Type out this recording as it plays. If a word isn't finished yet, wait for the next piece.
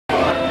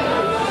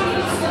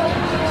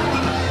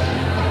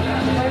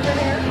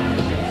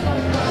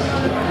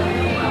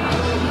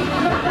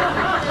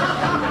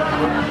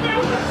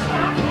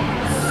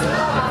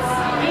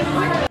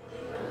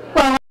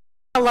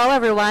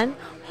everyone.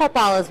 Hope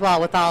all is well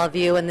with all of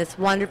you in this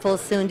wonderful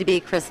soon-to-be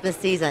Christmas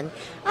season.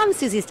 I'm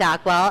Susie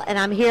Stockwell, and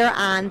I'm here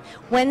on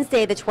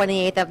Wednesday, the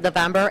 28th of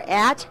November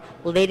at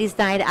Ladies'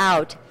 Night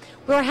Out.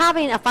 We're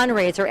having a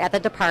fundraiser at the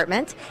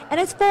department, and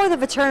it's for the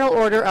Fraternal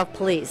Order of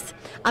Police.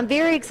 I'm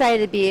very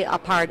excited to be a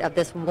part of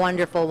this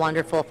wonderful,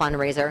 wonderful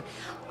fundraiser.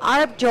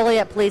 Our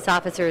Joliet police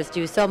officers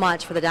do so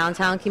much for the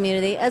downtown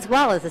community as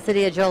well as the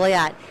city of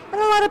Joliet, and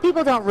a lot of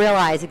people don't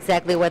realize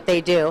exactly what they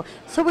do,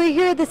 so we're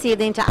here this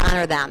evening to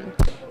honor them.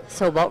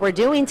 So what we're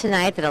doing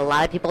tonight that a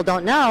lot of people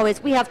don't know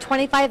is we have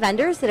 25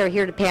 vendors that are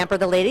here to pamper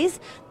the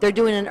ladies. They're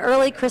doing an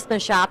early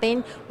Christmas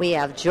shopping. We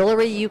have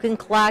jewelry you can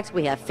collect.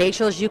 We have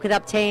facials you can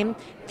obtain.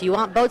 If you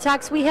want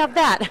Botox, we have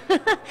that.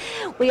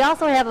 We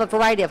also have a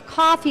variety of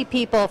coffee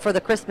people for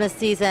the Christmas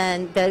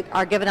season that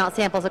are giving out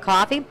samples of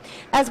coffee,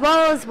 as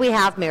well as we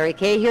have Mary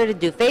Kay here to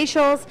do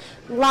facials.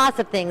 Lots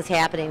of things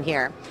happening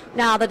here.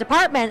 Now, the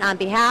department, on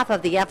behalf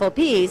of the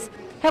FOPs,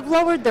 have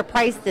lowered their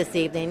price this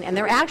evening, and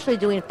they're actually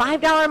doing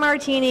 $5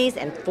 martinis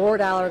and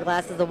 $4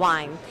 glasses of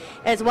wine,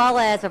 as well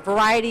as a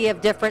variety of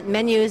different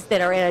menus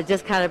that are at a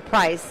discounted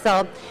price.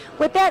 So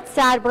with that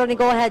said, we're going to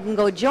go ahead and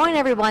go join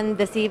everyone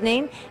this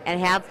evening and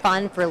have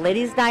fun for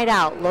Ladies' Night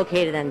Out,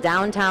 located in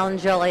downtown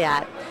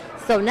Joliet.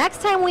 So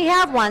next time we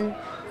have one,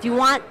 if you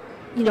want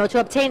to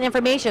obtain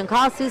information,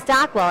 call Sue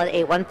Stockwell at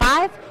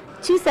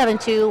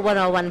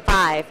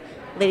 815-272-1015.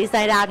 Ladies'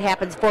 Night Out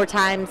happens 4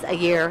 times a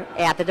year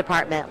at the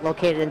department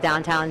located in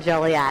downtown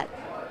Joliet.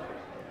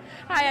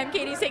 Hi, I'm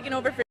Katie taking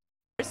over for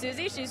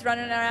Susie. She's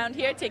running around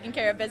here taking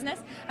care of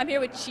business. I'm here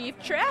with Chief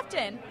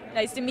Trafton.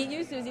 Nice to meet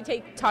you. Susie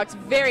talks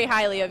very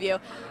highly of you.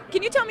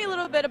 Can you tell me a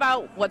little bit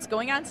about what's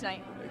going on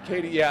tonight?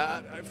 Katie,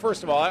 yeah,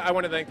 first of all, I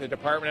want to thank the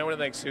department. I want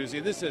to thank Susie.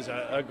 This is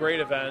a great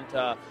event.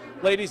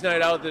 Ladies'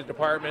 Night Out at the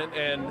department,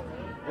 and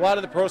a lot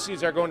of the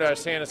proceeds are going to our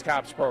Santa's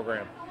Cops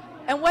program.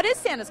 And what is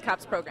Santa's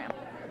Cops program?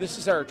 This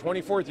is our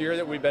 24th year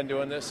that we've been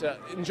doing this.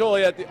 In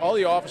Joliet, all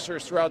the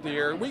officers throughout the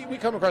year, we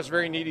come across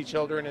very needy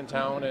children in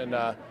town, and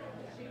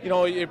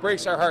it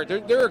breaks our heart.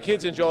 There are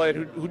kids in Joliet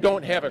who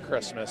don't have a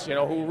Christmas,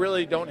 who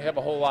really don't have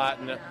a whole lot,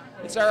 and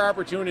it's our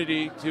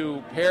opportunity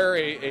to pair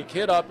a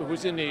kid up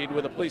who's in need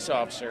with a police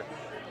officer.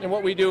 And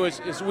what we do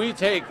is we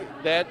take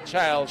that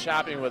child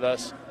shopping with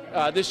us.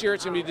 This year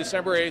it's going to be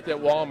December 8th at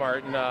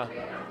Walmart, and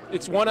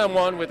it's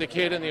one-on-one with the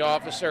kid and the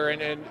officer,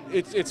 and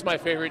it's my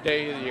favorite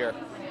day of the year.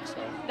 So.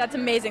 That's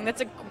amazing.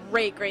 That's a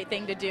great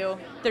thing to do.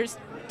 There's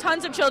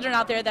tons of children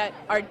out there that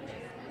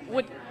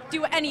would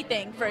do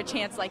anything for a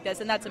chance like this,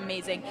 and that's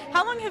amazing.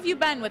 How long have you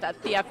been with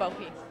the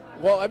FOP?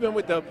 Well, I've been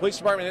with the police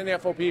department and the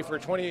FOP for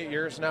 28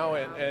 years now,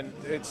 and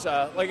it's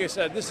like I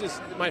said, this is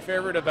my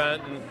favorite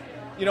event. And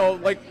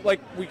like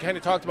we kind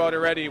of talked about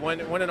already, when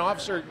an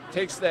officer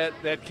takes that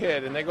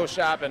kid and they go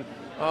shopping,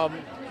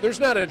 there's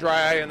not a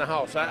dry eye in the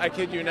house. I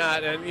kid you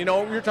not. And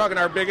you're talking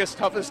our biggest,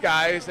 toughest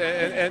guys,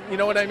 and you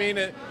know what I mean.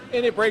 And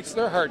it breaks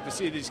their heart to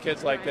see these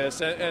kids like this.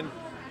 And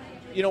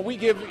we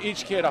give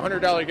each kid a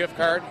 $100 gift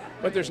card,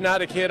 but there's not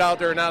a kid out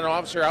there, not an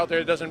officer out there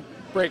that doesn't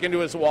break into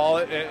his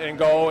wallet and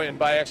go and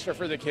buy extra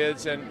for the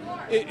kids. And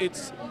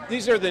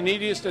these are the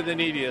neediest of the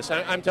neediest.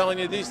 I'm telling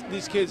you,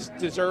 these kids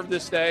deserve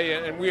this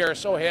day, and we are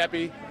so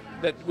happy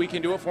that we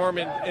can do it for them.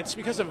 And it's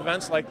because of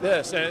events like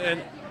this.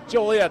 And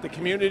Joliet, the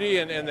community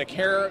and the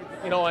care,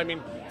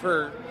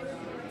 for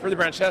the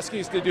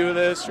Brenczewskis to do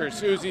this, for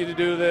Susie to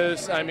do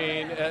this,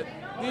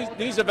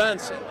 these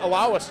events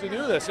allow us to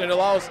do this, and it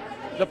allows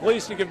the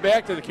police to give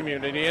back to the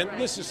community, and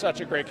this is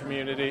such a great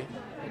community.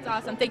 It's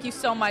awesome. Thank you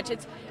so much.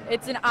 It's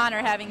an honor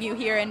having you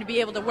here and to be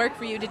able to work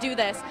for you to do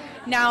this.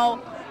 Now,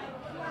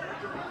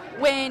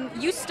 when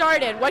you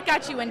started, what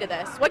got you into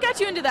this? What got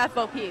you into the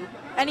FOP?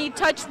 Any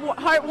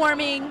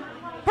heartwarming,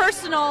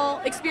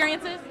 personal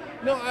experiences?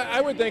 No, I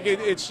would think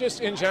it's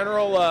just in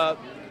general,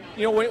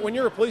 when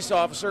you're a police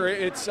officer,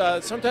 it's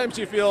sometimes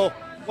you feel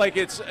like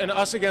it's an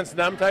us against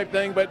them type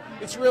thing, but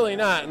it's really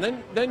not.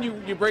 And then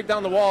you break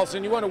down the walls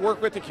and you want to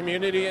work with the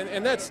community,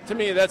 and that's, to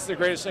me, that's the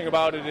greatest thing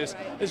about it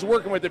is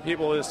working with the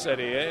people of this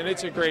city, and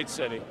it's a great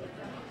city.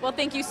 Well,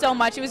 thank you so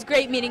much. It was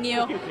great meeting you.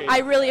 Thank you, Kate. I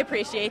really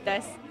appreciate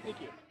this.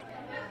 Thank you.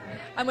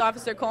 I'm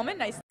Officer Coleman.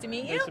 Nice to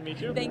meet you. Nice to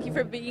meet you. Thank you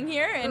for being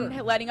here and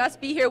letting us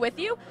be here with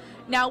you.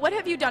 Now, what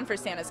have you done for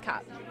Santa's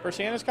Cop? For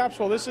Santa's Cops,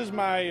 well, this is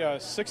my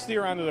 6th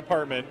year on the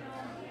department,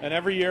 and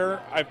every year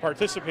I've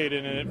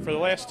participated in it. For the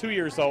last 2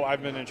 years, though,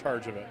 I've been in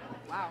charge of it.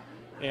 Wow.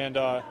 And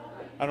I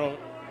don't know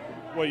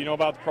what you know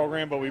about the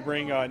program, but we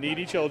bring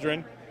needy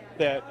children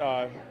that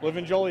live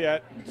in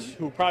Joliet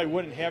who probably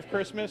wouldn't have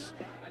Christmas.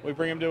 We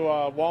bring them to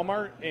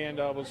Walmart, and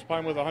we'll supply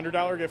them with a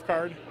 $100 gift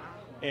card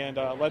and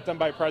let them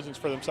buy presents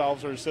for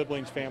themselves or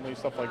siblings, family,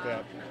 stuff like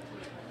that.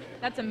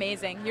 That's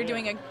amazing. You're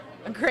doing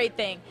a great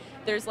thing.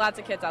 There's lots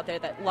of kids out there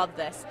that love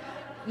this.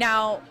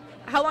 Now,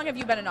 how long have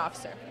you been an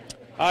officer?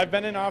 I've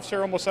been an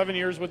officer almost 7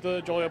 years with the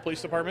Joliet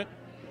Police Department.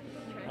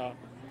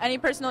 Any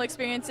personal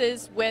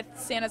experiences with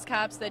Santa's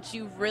Cops that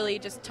you've really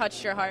just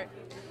touched your heart?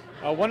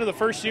 One of the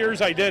first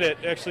years I did it,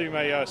 actually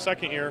my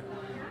second year,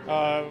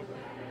 I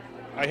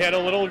had a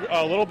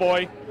little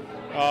boy.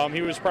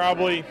 He was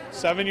probably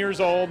 7 years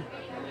old.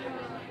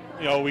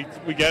 you know,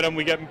 we get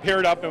them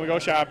paired up and we go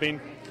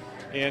shopping.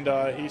 And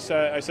I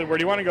said, where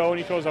do you want to go? And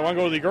he goes, I want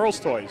to go to the girls'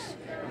 toys.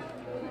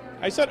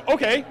 I said,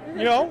 okay,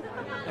 you know,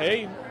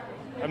 hey,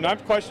 I'm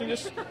not questioning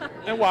this,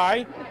 and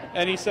why?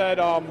 And he said,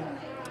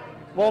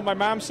 well, my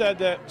mom said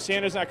that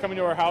Santa's not coming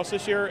to our house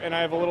this year, and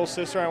I have a little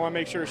sister. I want to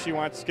make sure she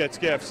gets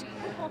gifts.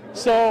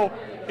 So,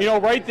 you know,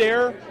 right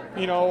there,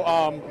 you know,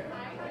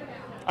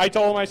 I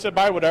told him, I said,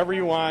 buy whatever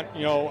you want.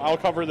 You know, I'll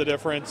cover the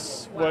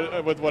difference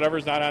with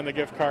whatever's not on the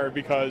gift card,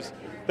 because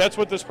that's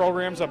what this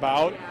program's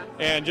about.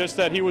 And just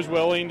that he was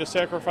willing to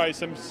sacrifice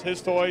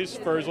his toys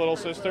for his little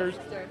sisters.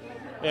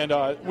 And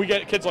we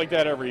get kids like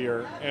that every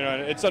year.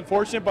 And it's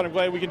unfortunate, but I'm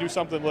glad we can do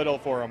something little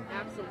for them.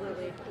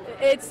 Absolutely.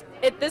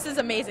 This is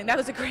amazing. That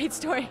was a great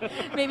story.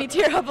 Made me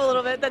tear up a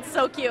little bit. That's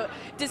so cute.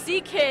 To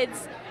see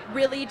kids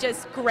really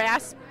just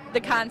grasp the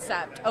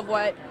concept of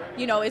what,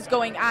 you know, is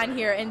going on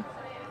here. And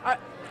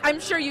I'm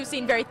sure you've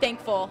seen very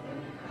thankful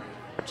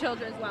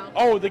children as well.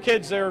 Oh, the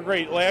kids, they're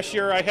great. Last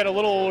year I had a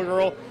little older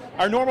girl.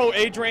 Our normal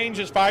age range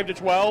is 5 to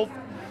 12.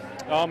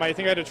 I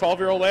think I had a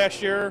 12-year-old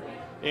last year,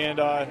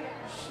 and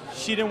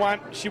she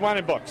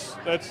wanted books.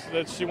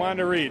 She wanted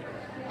to read.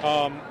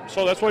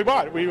 So that's what we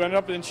bought. We ended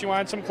up, and she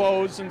wanted some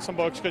clothes and some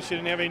books because she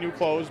didn't have any new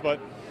clothes. But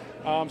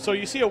so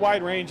you see a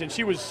wide range, and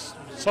she was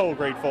so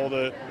grateful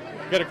to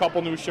get a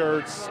couple new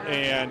shirts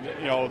and,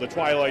 you know, the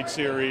Twilight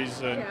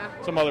series and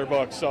some other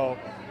books. So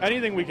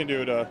anything we can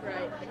do to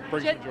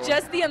bring some joy.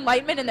 Just the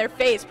enlightenment in their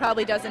face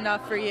probably does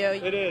enough for you.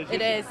 It is.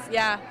 It is,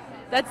 yeah.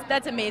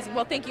 That's amazing.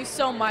 Well, thank you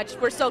so much.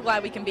 We're so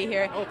glad we can be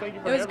here. Oh, thank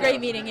you for It was having great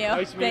us. meeting you.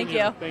 Nice meeting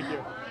you. Thank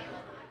you.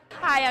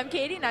 Hi, I'm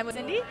Katie, and I'm with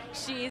Cindy.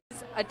 She's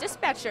a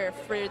dispatcher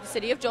for the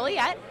city of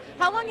Joliet.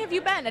 How long have you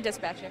been a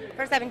dispatcher?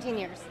 For 17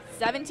 years.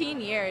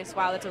 17 years.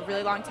 Wow, that's a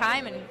really long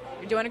time, and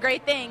you're doing a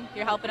great thing.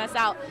 You're helping us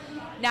out.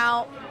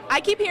 Now, I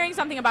keep hearing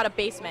something about a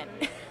basement.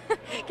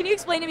 Can you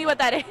explain to me what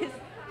that is?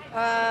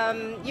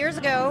 Years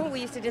ago,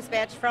 we used to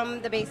dispatch from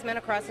the basement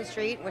across the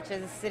street, which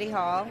is City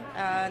Hall,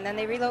 and then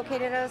they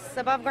relocated us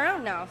above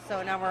ground now,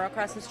 so now we're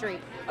across the street.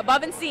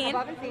 Above and seen.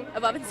 Above and seen.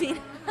 Above and seen.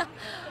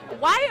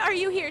 Why are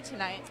you here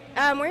tonight?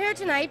 We're here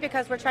tonight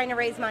because we're trying to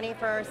raise money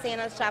for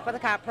Santa's Shop with a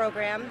Cop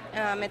program.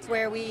 It's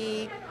where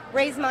we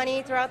raise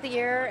money throughout the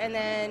year, and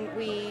then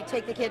we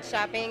take the kids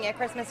shopping at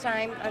Christmas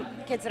time,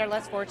 kids that are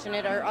less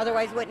fortunate or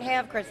otherwise wouldn't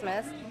have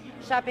Christmas,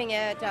 shopping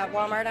at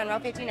Walmart on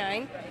Route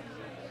 59.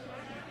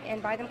 And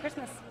buy them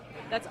Christmas.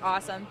 That's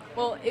awesome.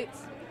 Well,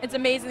 it's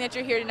amazing that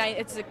you're here tonight.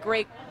 It's a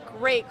great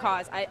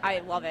cause.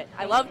 I love it.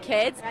 I love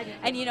kids,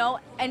 and you know,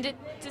 and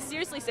to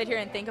seriously sit here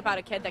and think about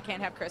a kid that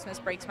can't have Christmas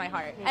breaks my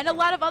heart, and a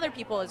lot of other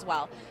people as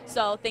well.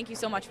 So thank you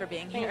so much for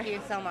being here. Thank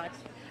you so much.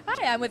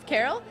 Hi, I'm with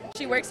Carol.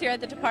 She works here at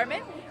the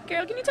department.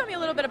 Carol, can you tell me a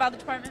little bit about the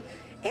department?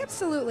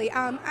 Absolutely.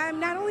 I'm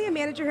not only a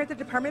manager here at the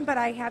department, but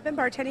I have been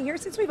bartending here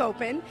since we've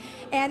opened.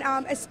 And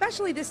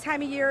especially this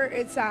time of year,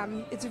 it's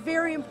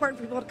very important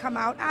for people to come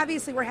out.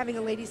 Obviously, we're having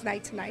a ladies'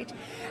 night tonight.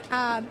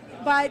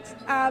 But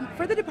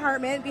for the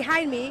department,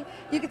 behind me,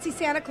 you can see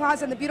Santa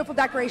Claus and the beautiful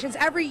decorations.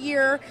 Every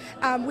year,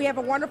 we have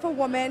a wonderful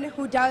woman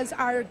who does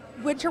our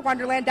Winter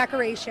Wonderland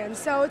decorations.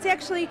 So it's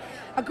actually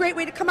a great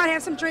way to come out and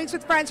have some drinks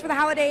with friends for the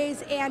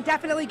holidays and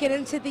definitely get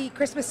into the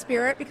Christmas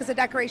spirit because the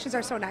decorations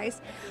are so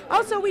nice.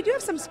 Also, we do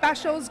have some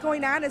specials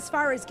going on as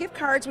far as gift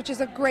cards, which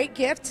is a great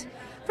gift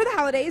for the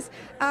holidays.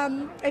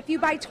 If you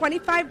buy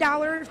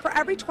 $25, for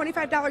every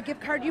 $25 gift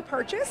card you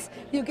purchase,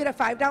 you get a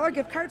 $5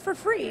 gift card for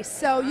free.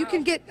 So you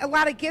can get a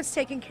lot of gifts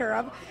taken care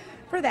of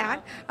for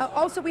that.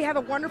 Also, we have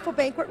a wonderful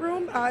banquet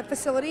room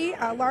facility,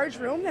 a large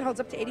room that holds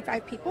up to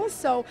 85 people.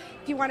 So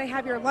if you want to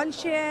have your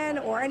luncheon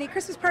or any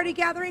Christmas party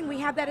gathering, we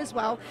have that as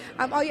well.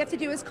 All you have to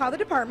do is call the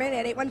department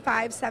at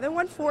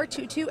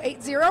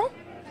 815-714-2280.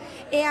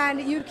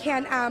 And you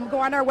can go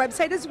on our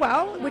website as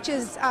well, which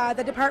is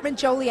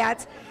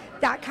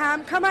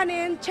thedepartmentjoliet.com. Come on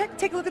in,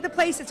 take a look at the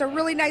place. It's a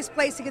really nice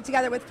place to get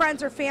together with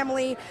friends or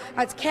family.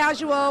 It's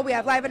casual. We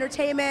have live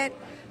entertainment.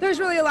 There's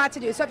really a lot to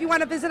do. So if you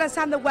want to visit us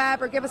on the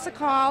web or give us a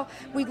call,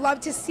 we'd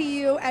love to see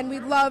you, and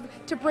we'd love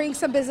to bring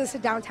some business to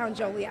downtown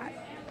Joliet.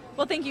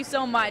 Well, thank you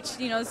so much.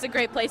 You know, this is a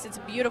great place. It's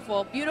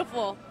beautiful,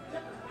 beautiful.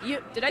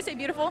 Did I say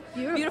beautiful?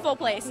 Beautiful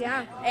place.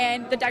 Yeah.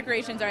 And the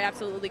decorations are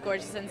absolutely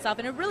gorgeous and stuff.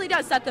 And it really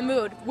does set the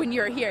mood when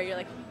you're here. You're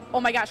like,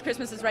 oh my gosh,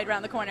 Christmas is right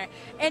around the corner.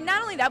 And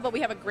not only that, but we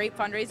have a great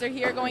fundraiser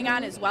here going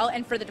on as well.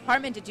 And for the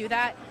department to do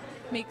that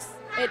makes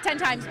it 10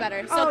 times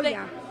better. So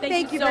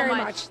thank you so very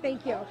much.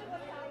 Thank you.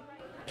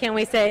 Can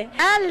we say,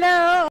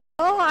 hello,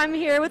 I'm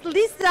here with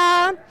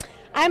Lisa.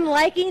 I'm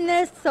liking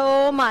this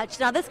so much.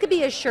 Now, this could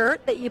be a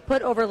shirt that you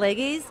put over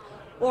leggies,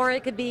 or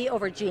it could be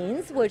over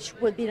jeans, which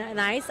would be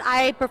nice.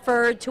 I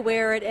prefer to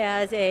wear it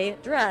as a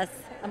dress.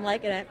 I'm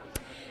liking it.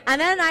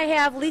 And then I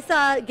have,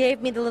 Lisa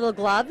gave me the little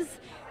gloves,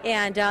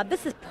 and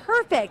this is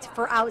perfect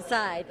for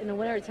outside in the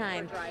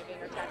wintertime. For driving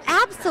or texting.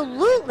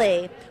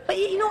 Absolutely. But,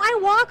 you know, I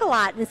walk a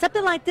lot, and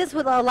something like this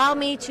would allow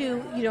me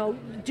to, you know,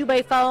 do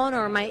my phone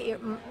or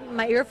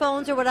my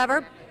earphones or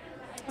whatever.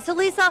 So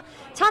Lisa,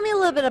 tell me a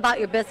little bit about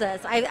your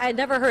business. I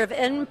never heard of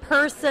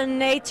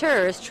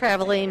impersonators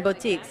traveling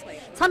boutiques.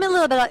 Tell me a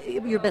little bit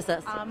about your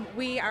business.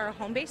 We are a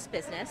home-based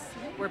business.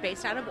 We're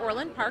based out of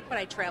Orland Park, but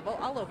I travel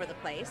all over the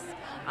place.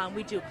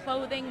 We do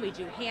clothing, we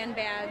do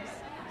handbags,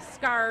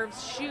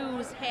 scarves,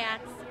 shoes,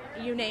 hats,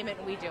 you name it,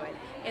 and we do it.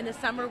 In the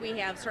summer, we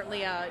have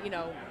certainly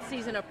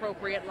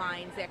season-appropriate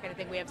lines, that kind of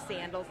thing. We have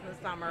sandals in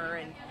the summer,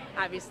 and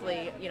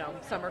obviously,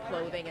 summer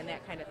clothing and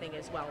that kind of thing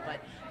as well. But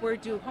we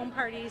do home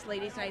parties,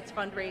 ladies' nights,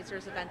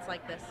 fundraisers, events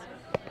like this.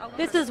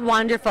 This is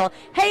wonderful.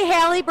 Hey,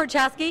 Hallie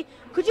Brenczewski,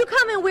 could you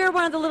come and wear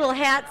one of the little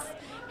hats?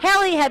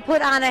 Hallie had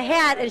put on a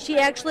hat, and she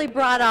actually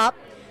brought up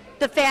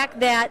the fact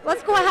that,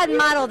 let's go ahead and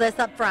model this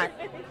up front.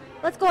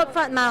 Let's go up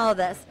front and model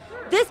this.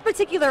 This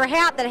particular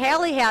hat that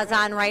Hallie has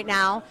on right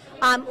now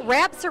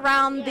wraps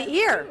around the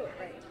ear.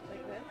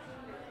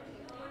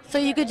 So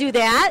you could do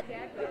that.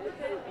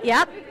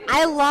 Yep,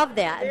 I love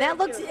that. That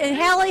looks, and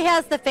Hallie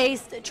has the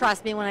face,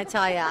 trust me when I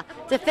tell you,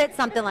 to fit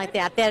something like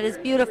that. That is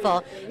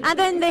beautiful. And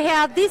then they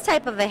have these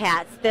type of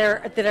hats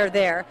that are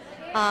there.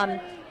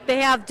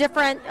 They have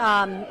different,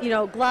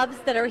 gloves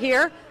that are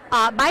here.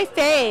 My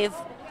fave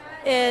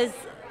is,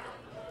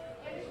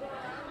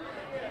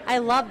 I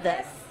love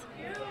this.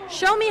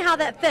 Show me how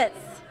that fits.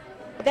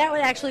 That would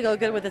actually go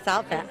good with this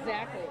outfit.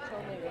 Exactly,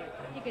 totally would.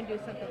 You can do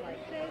something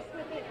like this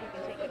with it. You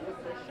can take it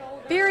over the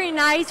shoulder. Very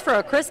nice for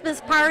a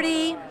Christmas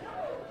party.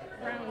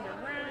 Round and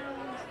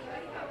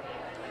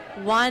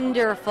round.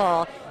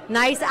 Wonderful.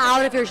 Nice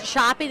out if you're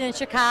shopping in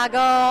Chicago,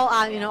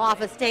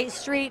 off of State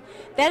Street.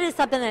 That is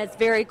something that's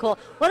very cool.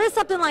 What does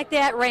something like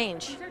that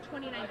range? These are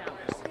 $29.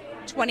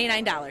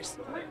 $29.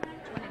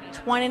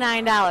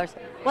 $29.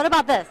 What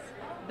about this?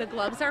 The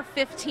gloves are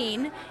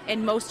 $15,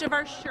 and most of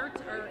our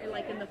shirts are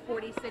like in the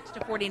 $46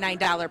 to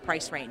 $49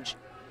 price range.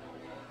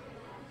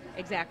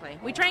 Exactly.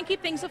 We try and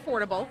keep things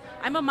affordable.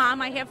 I'm a mom.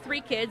 I have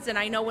 3 kids, and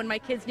I know when my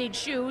kids need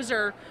shoes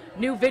or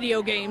new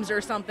video games or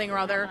something or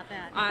other.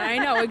 I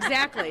know,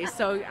 exactly.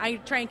 So I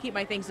try and keep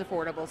my things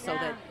affordable so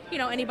that,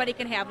 anybody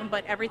can have them,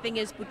 but everything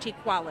is boutique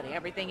quality.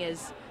 Everything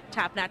is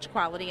top-notch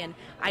quality, and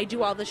I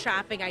do all the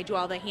shopping. I do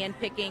all the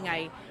hand-picking.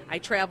 I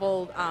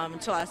travel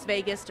to Las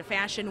Vegas to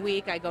Fashion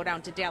Week. I go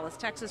down to Dallas,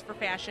 Texas for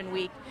Fashion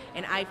Week,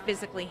 and I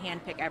physically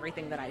hand-pick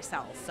everything that I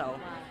sell. So,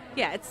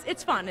 yeah,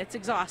 it's fun. It's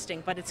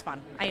exhausting, but it's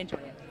fun. I enjoy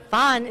it.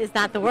 Fun is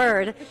not the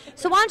word.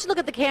 So why don't you look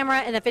at the camera,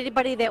 and if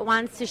anybody that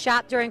wants to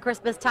shop during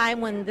Christmas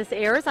time when this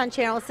airs on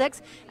Channel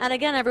 6, and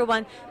again,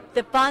 everyone,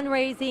 the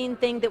fundraising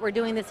thing that we're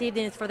doing this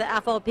evening is for the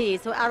FOP.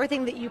 So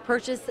everything that you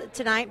purchase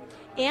tonight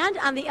and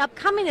on the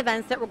upcoming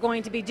events that we're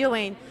going to be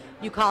doing,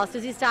 you call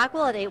Susie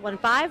Stockwell at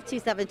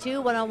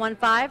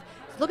 815-272-1015.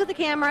 Look at the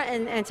camera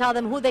and tell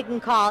them who they can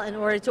call in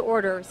order to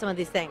order some of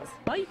these things.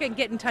 Well, you can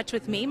get in touch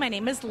with me. My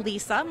name is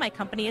Lisa. My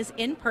company is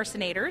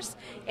Impersonators,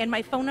 and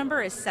my phone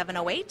number is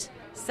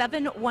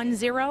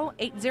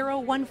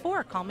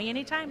 708-710-8014. Call me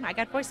anytime. I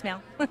got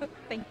voicemail.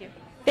 Thank you.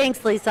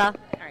 Thanks, Lisa. All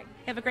right.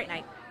 Have a great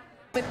night.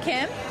 With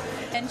Kim,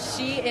 and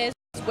she is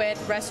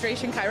with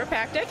Restoration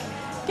Chiropractic.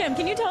 Kim,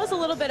 can you tell us a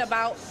little bit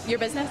about your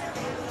business?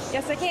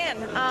 Yes, I can.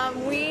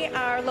 We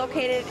are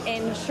located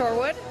in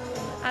Shorewood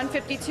on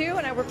 52,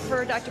 and I work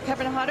for Dr.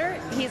 Kevin Hutter.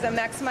 He's a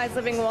Maximize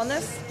Living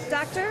Wellness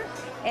doctor,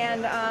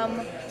 and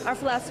our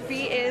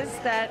philosophy is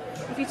that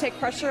if you take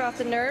pressure off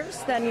the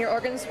nerves, then your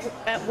organs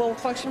will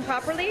function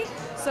properly.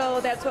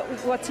 So that's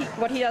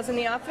what he does in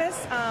the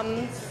office.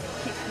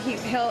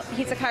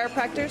 He's a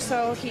chiropractor,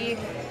 so he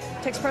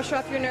takes pressure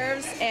off your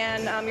nerves,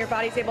 and your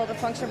body's able to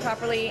function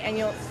properly, and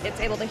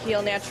it's able to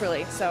heal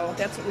naturally. So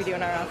that's what we do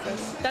in our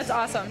office. That's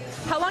awesome.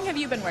 How long have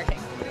you been working?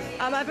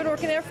 I've been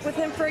working there with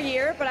him for a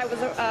year, but I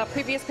was a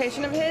previous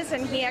patient of his,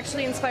 and he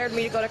actually inspired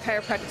me to go to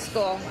chiropractic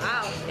school.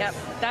 Wow. Yep.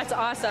 That's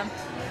awesome.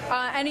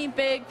 Any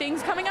big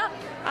things coming up?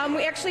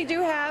 We actually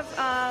do have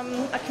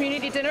a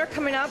community dinner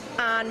coming up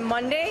on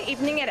Monday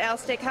evening at Al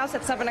Steakhouse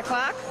at 7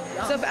 o'clock.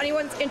 So if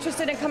anyone's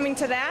interested in coming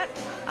to that,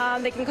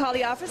 they can call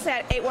the office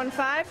at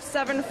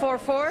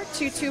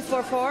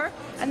 815-744-2244.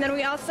 And then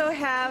we also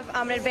have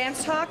an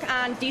advanced talk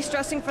on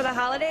de-stressing for the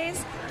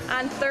holidays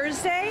on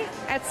Thursday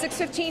at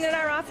 6:15 in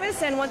our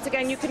office. And once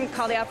again, you can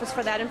call the office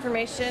for that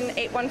information,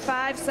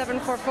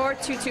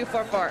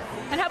 815-744-2244.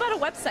 And how about a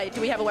website?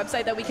 Do we have a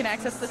website that we can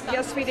access this stuff?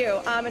 Yes, we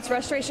do. It's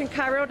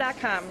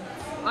restorationchiro.com.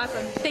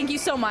 Awesome. Thank you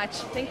so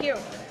much. Thank you.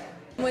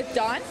 I'm with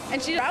Dawn,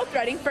 and she's brow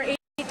threading for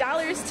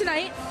 $8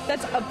 tonight.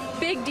 That's a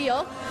big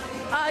deal.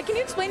 Can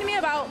you explain to me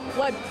about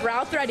what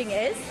brow threading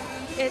is?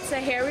 It's a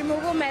hair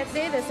removal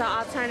method. It's an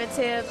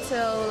alternative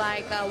to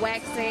like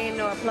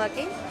waxing or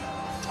plucking.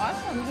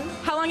 Awesome.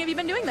 Mm-hmm. How long have you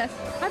been doing this?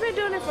 I've been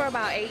doing it for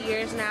about 8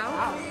 years now.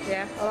 Wow.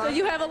 Yeah. So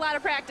you have a lot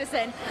of practice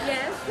in.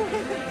 Yes.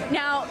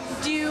 Now,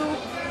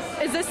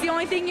 is this the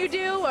only thing you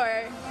do,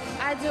 or?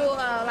 I do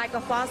like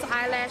a false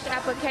eyelash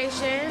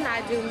application.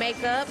 I do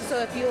makeup, so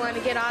if you want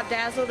to get all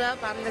dazzled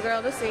up, I'm the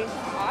girl to see.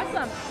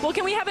 Awesome. Well,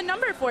 can we have a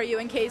number for you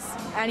in case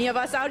any of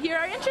us out here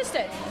are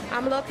interested?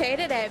 I'm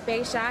located at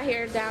Bayshore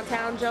here in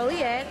downtown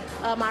Joliet.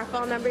 My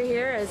phone number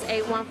here is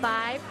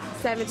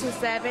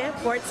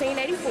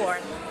 815-727-1484.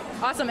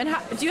 Awesome. And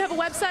do you have a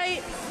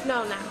website?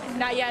 No,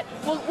 Not yet.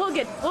 We'll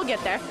get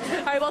there.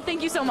 All right. Well,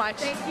 thank you so much.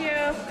 Thank you.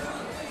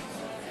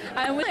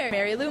 I'm with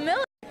Mary Lou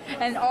Miller,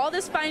 and all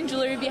this fine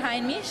jewelry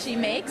behind me she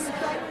makes.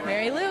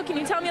 Mary Lou, can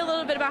you tell me a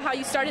little bit about how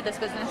you started this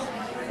business?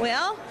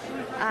 Well,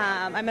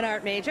 I'm an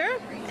art major,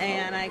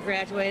 and I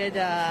graduated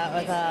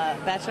with a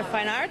Bachelor of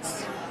Fine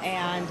Arts,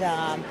 and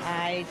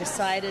I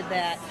decided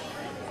that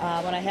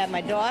when I had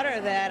my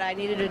daughter that I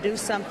needed to do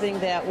something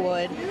that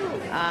would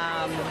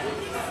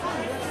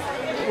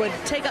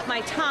take up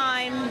my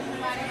time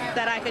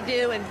that I could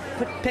do and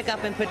pick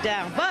up and put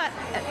down. But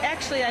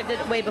actually I did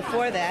it way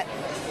before that.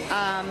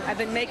 I've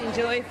been making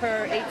jewelry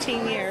for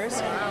 18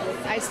 years.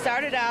 I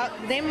started out,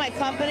 the name of my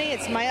company,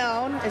 it's my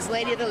own, is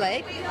Lady of the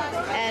Lake.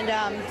 And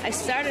I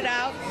started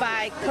out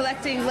by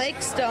collecting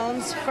lake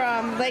stones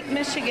from Lake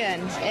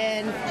Michigan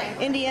in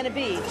Indiana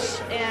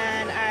Beach.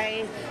 And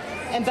I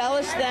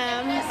embellished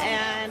them,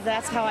 and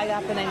that's how I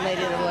got the name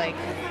Lady of the Lake.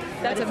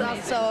 That's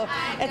amazing.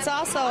 It's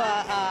also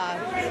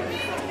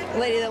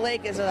Lady of the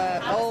Lake is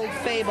an old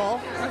fable,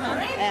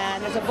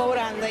 and there's a boat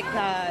on Lake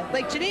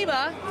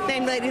Geneva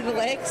named Lady of the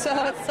Lake, so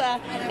it's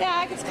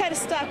I just kind of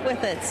stuck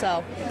with it.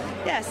 So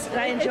yes,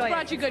 I enjoy it. It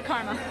brought you good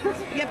karma.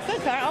 Yep,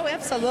 good karma. Oh,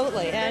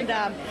 absolutely. And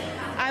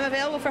I'm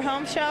available for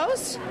home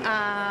shows. Is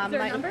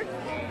there a number?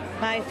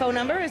 My phone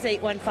number is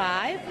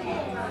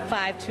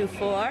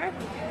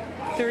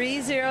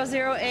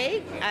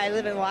 815-524-3008. I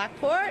live in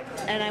Lockport,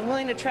 and I'm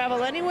willing to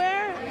travel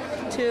anywhere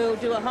to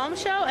do a home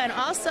show, and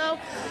also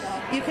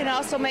you can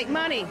also make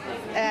money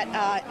at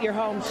your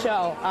home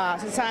show.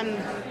 Since I'm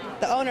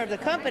the owner of the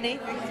company,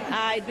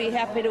 I'd be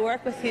happy to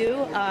work with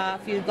you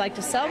if you'd like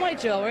to sell my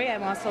jewelry.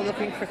 I'm also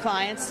looking for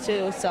clients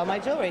to sell my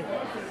jewelry.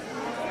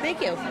 Thank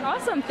you.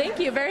 Awesome. Thank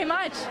you very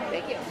much.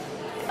 Thank you.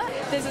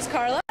 This is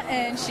Carla,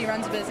 and she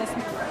runs a business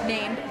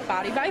named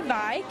Body by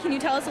Vi. Can you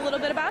tell us a little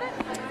bit about it?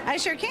 I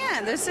sure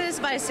can. This is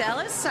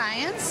Visalis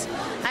Science.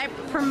 I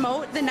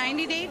promote the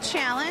 90-day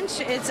challenge.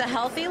 It's a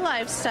healthy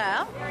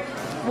lifestyle.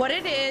 What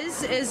it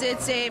is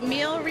it's a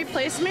meal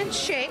replacement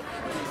shake.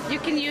 You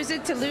can use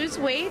it to lose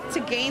weight,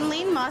 to gain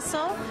lean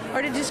muscle,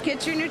 or to just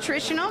get your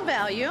nutritional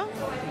value.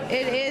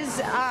 It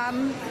is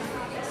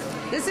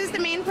this is the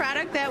main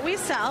product that we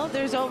sell.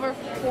 There's over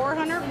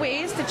 400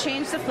 ways to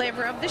change the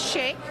flavor of the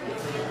shake.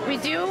 We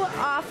do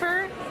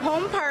offer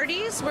home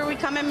parties where we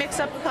come and mix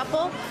up a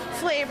couple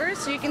flavors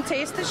so you can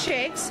taste the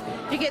shakes.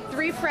 You get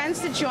 3 friends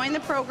to join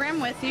the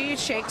program with you. Your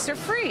shakes are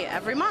free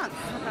every month.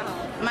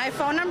 My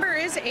phone number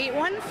is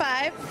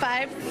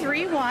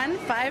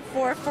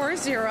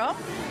 815-531-5440.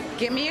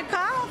 Give me a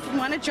call if you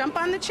want to jump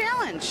on the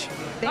challenge.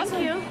 Thank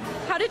you.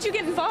 How did you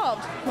get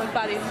involved with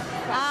Body?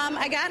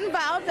 I got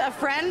involved. A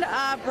friend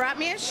brought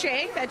me a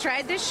shake. I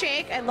tried this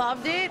shake. I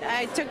loved it.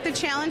 I took the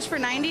challenge for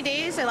 90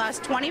 days. I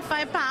lost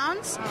 25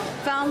 pounds,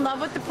 fell in love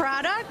with the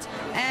product,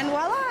 and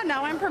voila,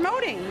 now I'm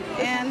promoting.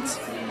 And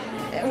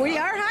we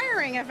are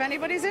hiring if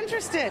anybody's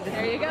interested.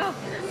 There you go.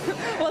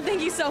 Well,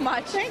 thank you so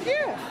much. Thank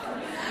you.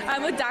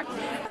 I'm with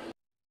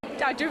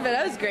Dr.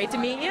 Vita. It's great to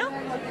meet you.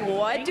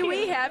 What do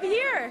we have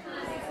here?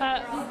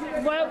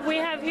 What we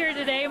have here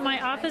today, my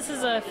office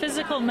is a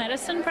physical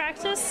medicine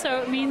practice,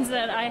 so it means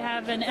that I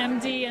have an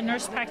MD, a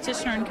nurse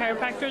practitioner, and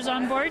chiropractors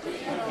on board.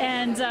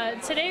 And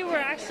today we're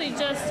actually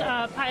just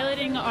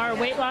piloting our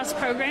weight loss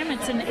program.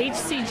 It's an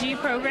HCG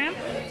program.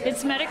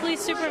 It's medically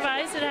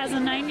supervised. It has a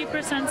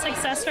 90%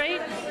 success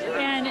rate,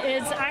 and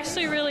it's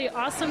actually really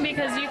awesome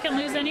because you can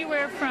lose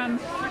anywhere from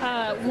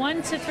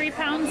 1 to 3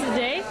 pounds a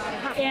day,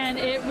 and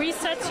it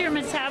resets your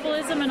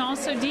metabolism and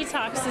also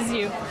detoxes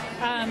you.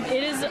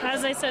 It is,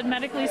 as I said,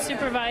 medically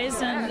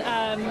supervised, and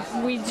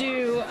we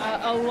do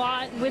a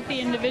lot with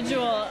the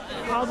individual,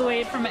 all the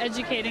way from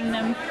educating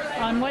them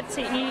on what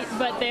to eat,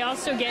 but they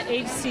also get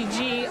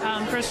HCG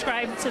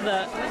prescribed to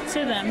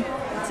them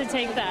to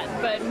take that.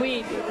 But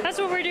that's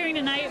what we're doing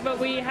tonight, but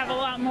we have a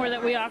lot more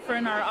that we offer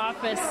in our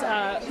office.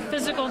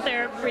 Physical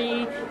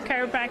therapy,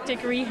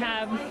 chiropractic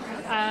rehab.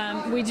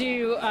 We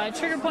do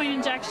trigger point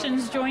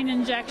injections, joint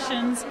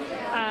injections,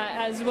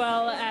 as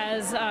well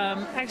as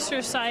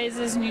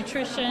exercises,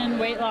 nutrition,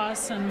 weight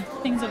loss, and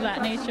things of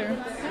that nature.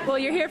 Well,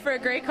 you're here for a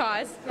great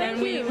cause, and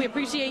we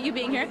appreciate you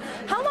being here.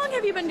 How long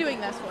have you been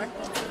doing this for?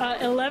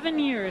 11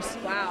 years.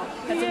 Wow,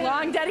 that's a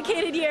long,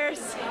 dedicated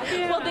years.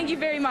 Yeah. Well, thank you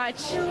very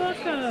much. You're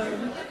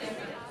welcome.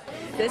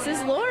 This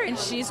is Lauren.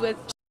 She's with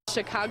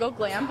Chicago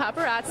Glam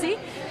Paparazzi.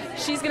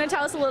 She's going to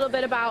tell us a little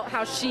bit about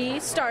how she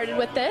started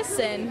with this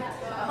and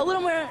a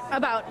little more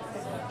about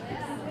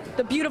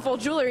the beautiful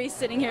jewelry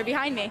sitting here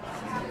behind me.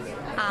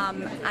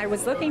 I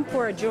was looking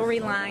for a jewelry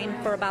line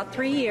for about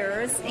 3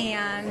 years,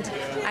 and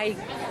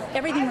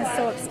everything was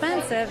so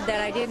expensive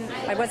that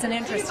I wasn't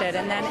interested.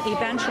 And then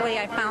eventually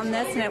I found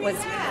this, and it was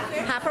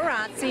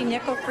paparazzi,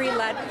 nickel-free,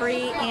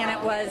 lead-free, and it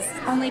was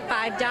only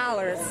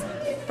 $5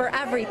 for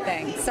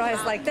everything. So I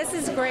was like, this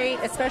is great,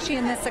 especially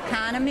in this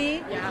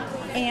economy,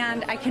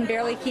 and I can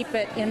barely keep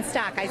it in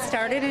stock. I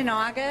started in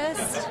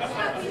August,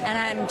 and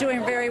I'm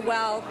doing very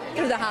well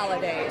through the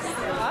holidays.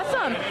 Awesome.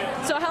 Awesome.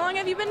 So how long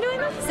have you been doing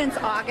this? Since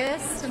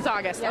August. Since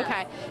August,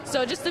 okay.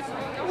 So just a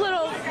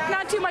little,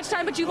 not too much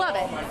time, but you love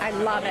it. I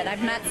love it.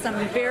 I've met some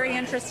very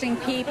interesting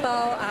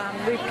people,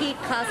 repeat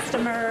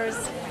customers.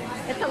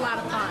 It's a lot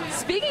of fun.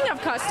 Speaking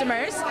of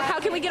customers, how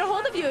can we get a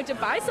hold of you to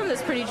buy some of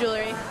this pretty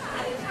jewelry?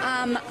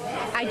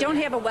 I don't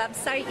have a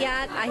website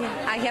yet.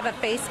 I have a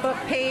Facebook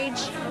page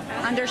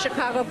under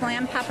Chicago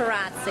Glam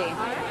Paparazzi.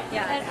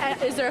 Yeah.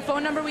 And is there a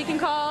phone number we can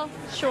call?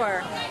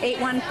 Sure.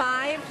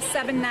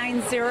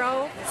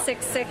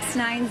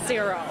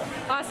 815-790-6690.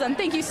 Awesome.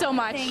 Thank you so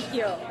much. Thank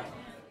you.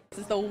 This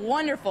is the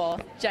wonderful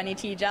Jenny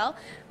Tegel.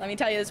 Let me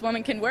tell you, this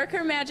woman can work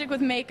her magic with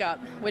makeup,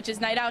 which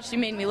is night out. She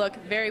made me look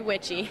very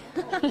witchy.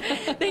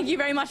 Thank you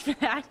very much for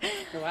that.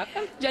 You're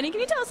welcome. Jenny, can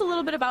you tell us a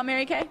little bit about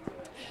Mary Kay?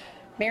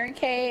 Mary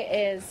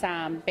Kay is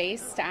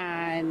based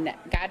on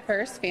God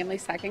first, family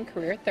second,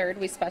 career third.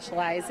 We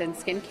specialize in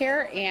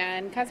skincare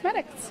and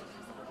cosmetics.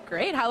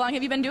 Great. How long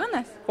have you been doing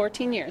this?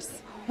 14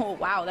 years. Oh,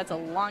 wow. That's a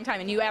long time,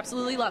 and you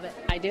absolutely love it.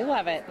 I do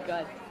love it.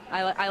 Good.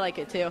 I like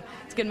it, too.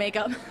 It's good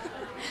makeup.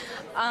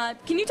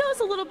 Can you tell us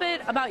a little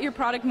bit about your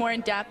product more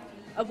in depth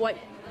of what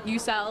you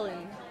sell?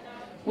 And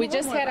we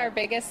just had our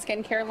biggest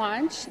skincare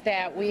launch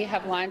that we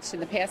have launched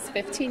in the past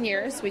 15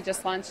 years. We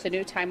just launched a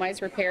new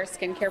Time-Wise Repair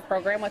skincare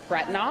program with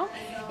retinol,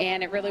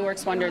 and it really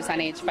works wonders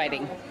on age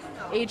fighting.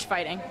 Age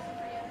fighting.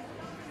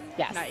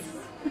 Yes. Nice.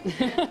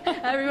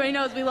 Everybody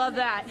knows we love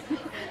that.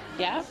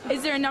 Yeah.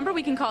 Is there a number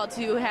we can call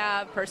to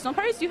have personal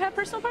parties? Do you have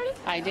personal parties?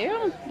 I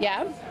do.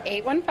 Yeah.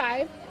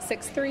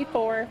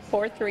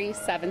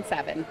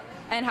 815-634-4377.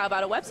 And how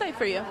about a website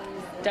for you?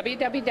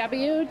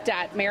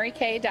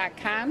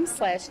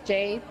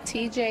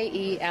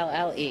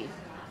 www.marykay.com/JTJELLE.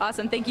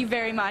 Awesome. Thank you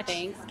very much.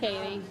 Thanks,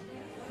 Katie.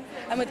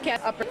 I'm with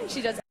Kat Upper.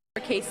 She does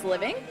uppercase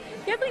living.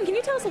 Kathleen, can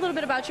you tell us a little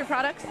bit about your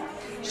products?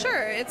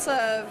 Sure. It's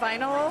a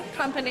vinyl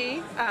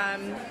company.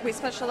 We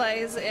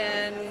specialize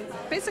in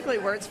basically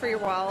words for your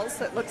walls.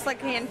 It looks like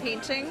hand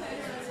painting.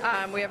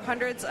 We have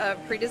hundreds of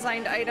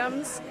pre-designed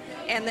items,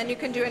 and then you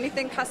can do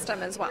anything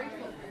custom as well.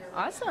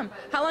 Awesome.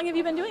 How long have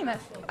you been doing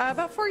this?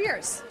 About 4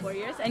 years. 4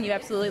 years, and you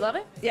absolutely love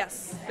it?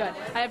 Yes. Good.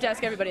 I have to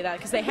ask everybody that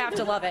because they have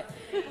to love it.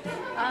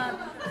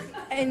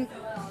 And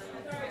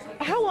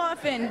how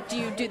often do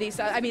you do these?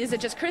 I mean, is it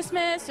just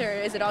Christmas or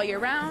is it all year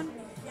round?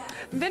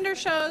 Vendor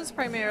shows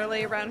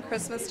primarily around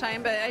Christmas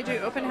time, but I do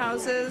open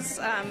houses,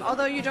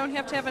 although you don't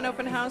have to have an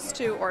open house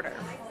to order.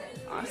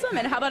 Awesome.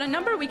 And how about a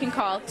number we can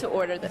call to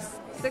order this?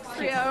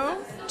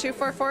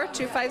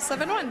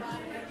 630-244-2571.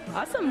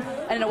 Awesome.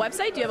 And a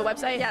website? Do you have a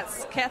website?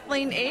 Yes,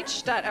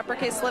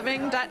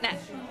 KathleenH.uppercaseliving.net.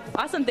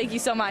 Awesome. Thank you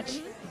so much.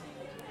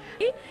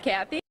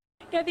 Kathy,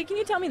 can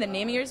you tell me the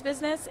name of your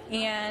business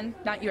and,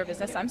 not your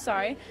business, I'm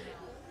sorry,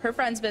 her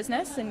friend's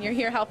business, and you're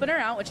here helping her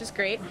out, which is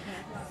great.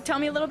 Tell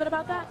me a little bit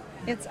about that.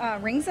 It's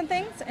Rings and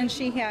Things, and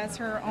she has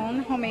her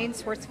own homemade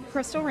Swartz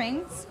crystal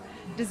rings,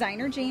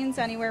 designer jeans,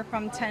 anywhere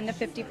from 10 to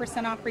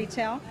 50% off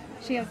retail.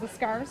 She has the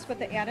scarves with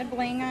the added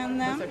bling on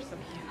them, Those are so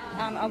cute.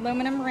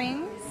 Aluminum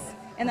rings,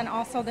 and then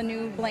also the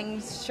new bling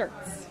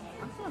shirts.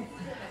 Awesome.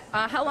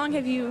 How long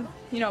have you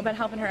been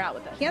helping her out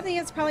with this? Kathy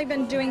has probably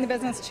been doing the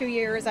business 2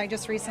 years. I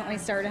just recently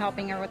started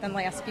helping her within the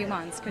last few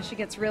months because she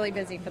gets really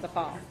busy for the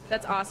fall.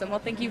 That's awesome. Well,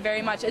 thank you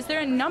very much. Is there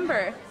a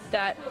number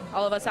that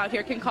all of us out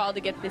here can call to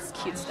get this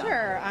cute stuff?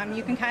 Sure.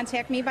 You can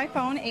contact me by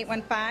phone,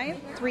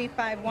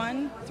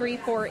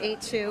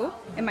 815-351-3482,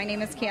 and my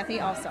name is Kathy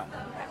also.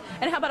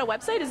 And how about a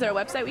website? Is there a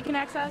website we can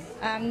access?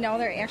 No,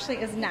 there actually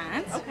is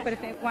not. Okay. But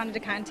if you wanted to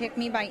contact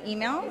me by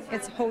email,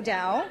 it's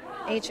Hodel,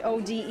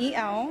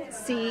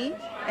 HODELC,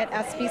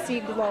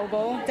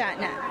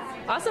 @sbcglobal.net.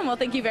 Awesome. Well,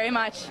 thank you very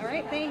much. All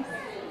right, thanks.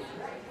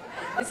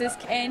 This is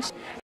and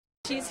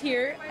she's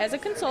here as a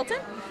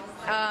consultant.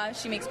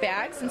 She makes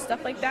bags and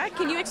stuff like that.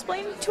 Can you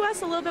explain to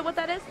us a little bit what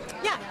that is?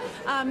 Yeah.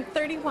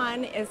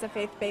 31 is a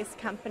faith-based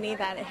company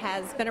that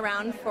has been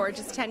around for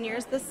just 10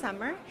 years this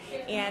summer,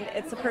 and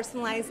it's a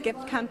personalized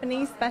gift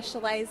company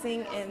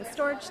specializing in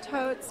storage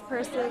totes,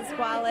 purses,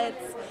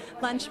 wallets,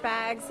 lunch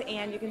bags,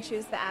 and you can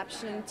choose the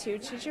option to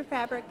choose your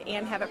fabric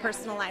and have it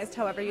personalized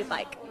however you'd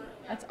like.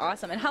 That's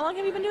awesome. And how long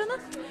have you been doing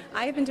this?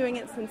 I have been doing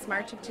it since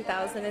March of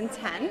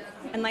 2010,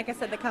 and like I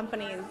said, the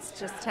company is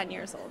just 10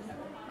 years old.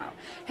 Wow.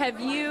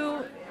 Have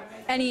you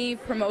any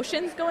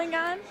promotions going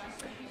on?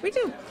 We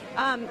do.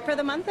 For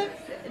the month of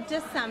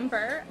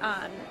December,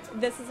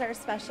 this is our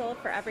special.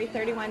 For every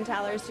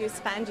 $31 you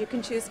spend, you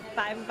can choose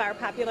 5 of our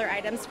popular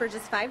items for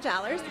just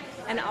 $5,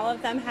 and all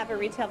of them have a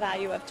retail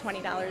value of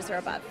 $20 or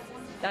above.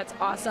 That's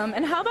awesome.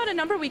 And how about a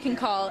number we can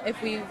call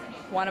if we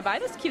want to buy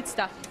this cute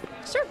stuff?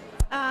 Sure.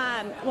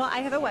 Well, I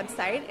have a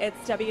website. It's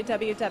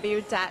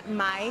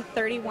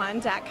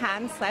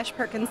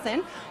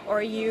www.my31.com/Perkinson,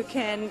 or you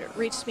can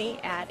reach me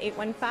at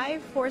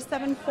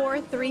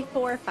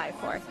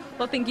 815-474-3454.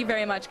 Well, thank you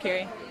very much,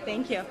 Carrie.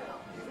 Thank you.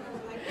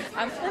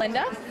 I'm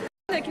Linda.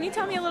 Can you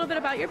tell me a little bit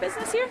about your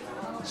business here?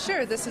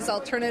 Sure. This is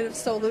Alternative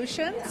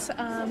Solutions.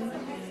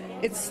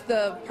 It's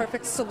the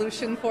perfect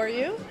solution for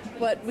you.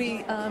 What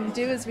we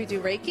do is we do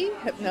Reiki,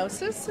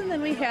 hypnosis, and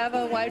then we have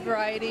a wide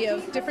variety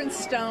of different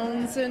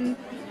stones and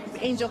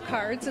angel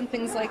cards and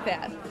things like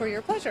that for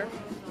your pleasure.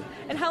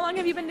 And how long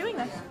have you been doing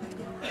this?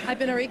 I've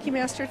been a Reiki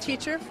master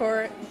teacher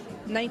for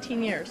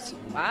 19 years.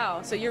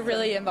 Wow, so you're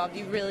really involved.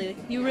 You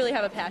really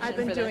have a passion I've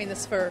been for doing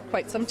this for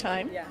quite some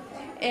time. Yeah.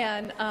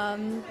 And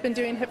been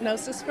doing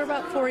hypnosis for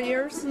about 4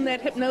 years, and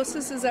that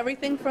hypnosis is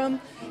everything from,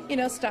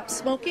 stop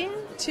smoking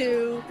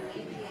to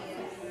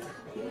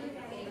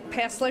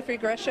past life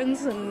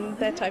regressions and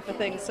that type of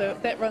thing. So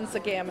that runs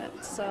the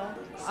gamut. So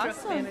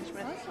stress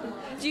management. Awesome.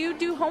 Do you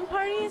do home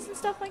parties and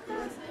stuff like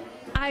that?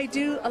 I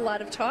do a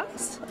lot of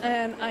talks,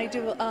 and I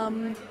do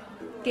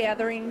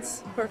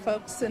gatherings for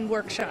folks and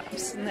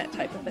workshops and that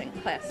type of thing,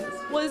 classes.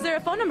 Well, is there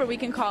a phone number we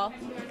can call?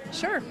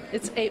 Sure.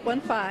 It's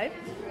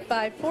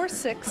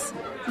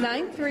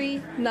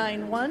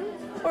 815-546-9391,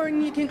 or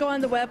you can go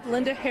on the web,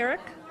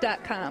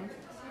 lindaherrick.com.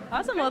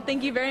 Awesome. Well,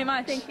 thank you very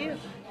much. Thank you.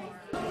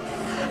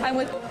 I'm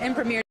with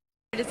Premier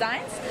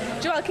Designs.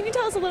 Joelle, can you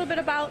tell us a little bit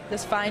about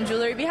this fine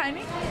jewelry behind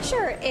me?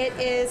 Sure. It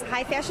is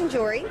high fashion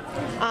jewelry.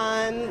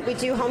 We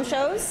do home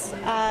shows,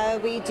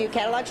 we do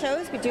catalog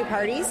shows, we do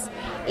parties,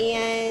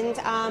 and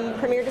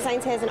Premier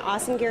Designs has an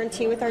awesome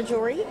guarantee with our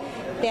jewelry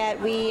that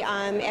we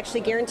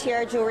actually guarantee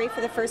our jewelry for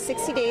the first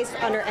 60 days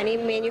under any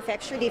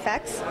manufacturer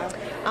defects.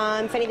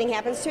 If anything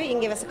happens to it, you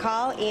can give us a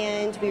call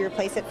and we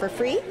replace it for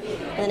free.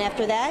 And then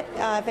after that,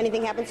 if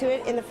anything happens to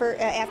it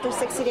after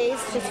 60 days,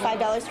 just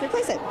 $5 to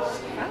replace it. Wow,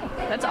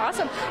 that's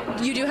awesome.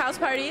 You do house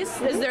parties.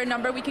 Is there a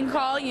number we can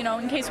call,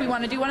 in case we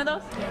want to do one of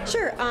those?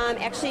 Sure.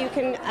 Actually, you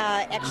can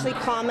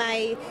call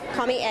me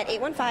at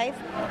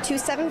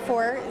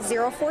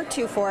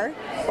 815-274-0424,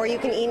 or you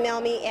can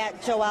email me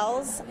at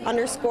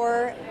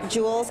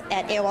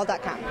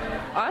joels_jewels@AOL.com.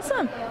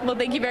 Awesome. Well,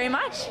 thank you very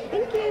much.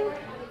 Thank you.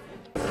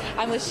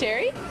 I'm with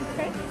Sherry.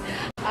 Okay.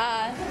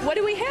 What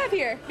do we have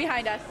here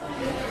behind us?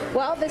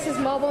 Well, this is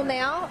Mobile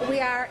Nail. We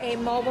are a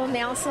mobile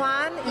nail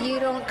salon. You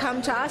don't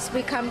come to us,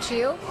 we come to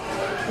you.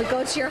 We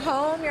go to your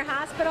home, your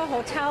hospital,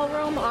 hotel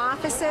room,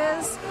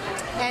 offices,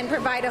 and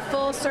provide a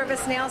full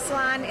service nail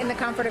salon in the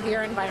comfort of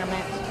your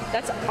environment.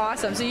 That's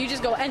awesome. So you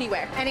just go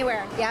anywhere?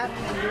 Anywhere, yep.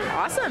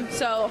 Awesome.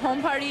 So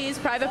home parties,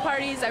 private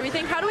parties,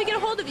 everything. How do we get a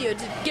hold of you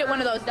to get one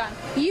of those done?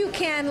 You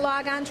can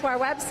log on to our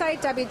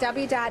website,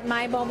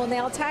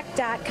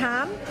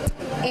 www.mymobilenailtech.com,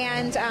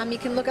 and you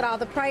can look at all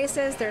the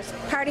prices. There's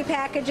party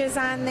packages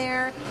on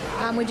there.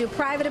 We do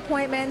private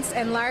appointments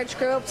and large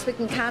groups. We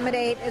can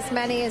accommodate as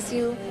many as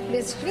you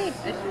need.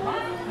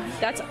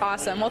 That's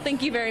awesome. Well,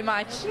 thank you very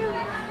much.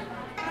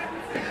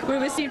 We're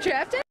with Chief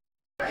Trafton.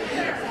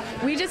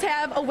 We just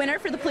have a winner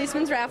for the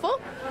policeman's raffle.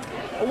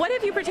 What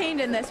have you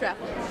pertained in this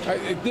raffle?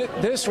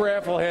 This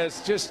raffle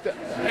has just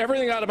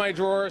everything out of my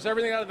drawers,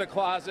 everything out of the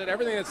closet,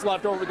 everything that's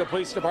left over at the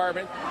police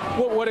department.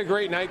 What a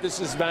great night this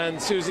has been.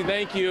 Susie,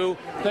 thank you.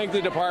 Thank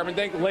the department.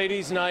 Thank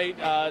Ladies Night,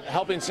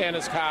 helping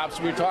Santa's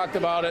Cops. We talked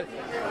about it.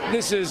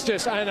 This is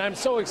just, and I'm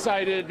so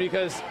excited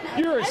because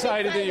you're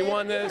excited that you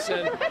won this,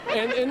 and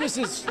this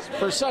is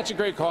for such a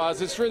great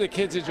cause. It's for the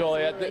kids of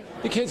Joliet,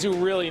 the kids who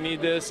really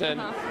need this.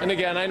 And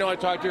again, I know I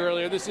talked to you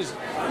earlier, this is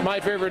my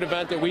favorite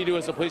event that we do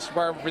as a police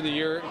department for the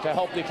year, to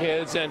help the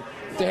kids and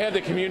to have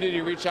the community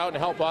reach out and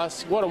help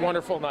us. What a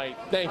wonderful night.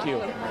 Thank you.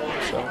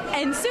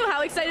 And Sue,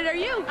 how excited are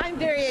you? I'm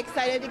very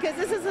excited because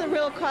this is a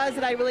real cause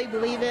that I really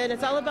believe in.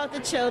 It's all about the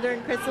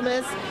children,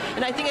 Christmas,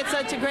 and I think it's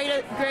such a great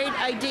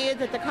idea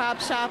that the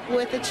cops shop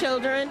with the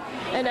children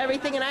and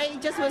everything. And I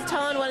just was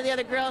telling one of the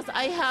other girls,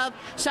 I have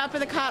Shop for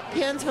the Cop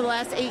pins for the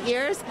last 8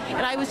 years,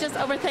 and I was just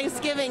over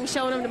Thanksgiving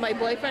showing them to my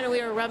boyfriend, and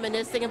we were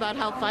reminiscing about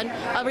how fun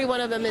every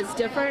one of them is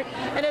different.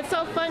 And it's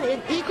so fun.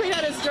 He cleaned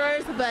out his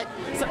drawers, but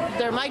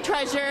they're my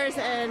treasures,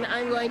 and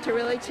I'm going to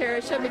really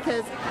cherish them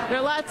because there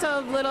are lots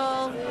of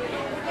little,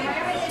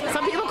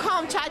 some people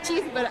call them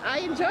tchotchkes, but I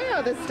enjoy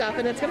all this stuff,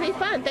 and it's going to be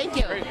fun. Thank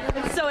you.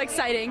 It's so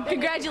exciting.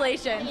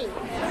 Congratulations.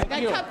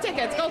 Got Cub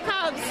tickets. Go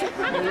Cubs.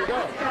 There you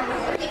go.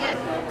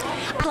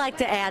 I'd like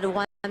to add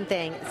one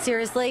thing.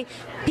 Seriously,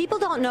 people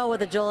don't know what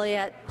the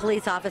Joliet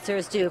police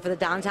officers do for the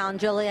downtown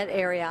Joliet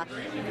area.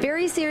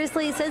 Very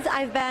seriously, since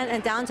I've been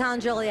in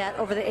downtown Joliet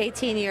over the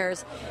 18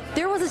 years,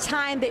 there was a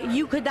time that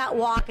you could not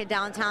walk in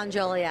downtown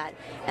Joliet.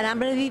 And I'm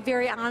going to be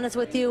very honest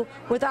with you,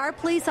 with our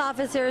police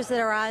officers that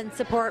are on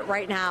support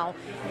right now,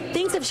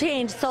 things have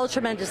changed so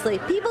tremendously.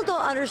 People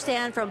don't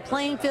understand from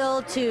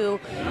Plainfield to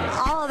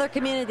all other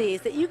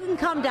communities that you can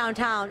come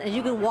downtown and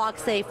you can walk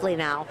safely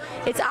now.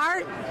 It's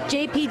our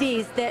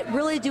JPDs that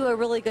really do a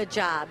really good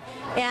job.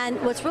 And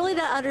what's really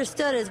not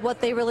understood is what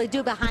they really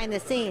do behind the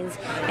scenes.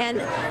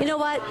 And you know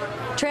what,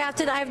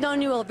 Trafton, I've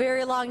known you a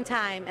very long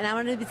time, and I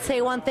want to say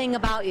one thing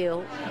about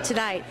you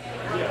tonight.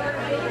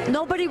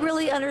 Nobody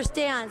really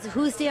understands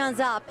who stands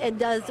up and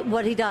does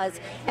what he does.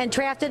 And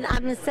Trafton,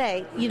 I'm going to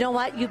say, you know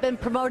what? You've been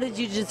promoted.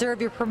 You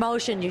deserve your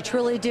promotion. You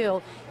truly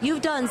do.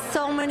 You've done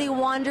so many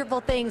wonderful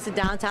things in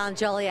downtown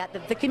Joliet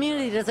that the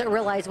community doesn't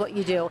realize what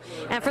you do.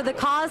 And for the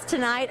cause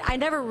tonight, I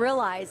never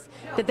realized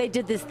that they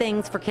did these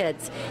things for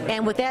kids.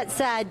 And with that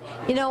said,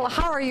 you know,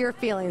 how are your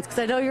feelings? Because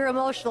I know you're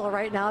emotional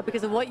right now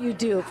because of what you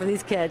do for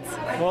these kids.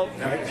 Well,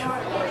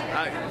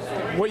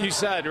 what you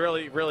said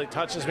really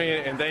touches me,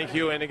 and thank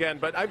you. And again,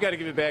 but I've got to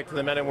give it back to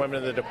the men and women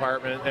in the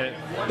department, and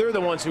they're the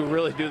ones who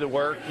really do the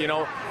work. You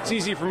know, it's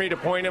easy for me to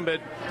point them, but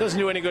it doesn't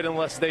do any good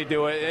unless they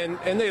do it.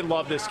 And they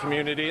love this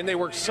community, and they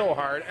work so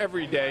hard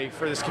every day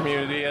for this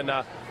community. And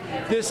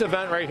this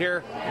event right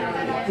here,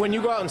 when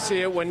you go out and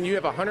see it, when you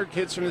have 100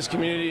 kids from this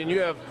community and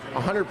you have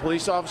 100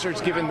 police officers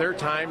giving their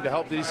time to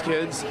help these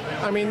kids,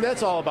 I mean,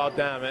 that's all about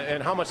them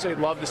and how much they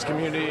love this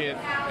community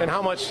and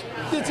how much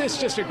it's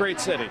just a great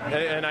city,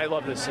 and I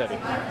love this city.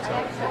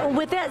 So.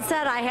 With that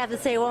said, I have to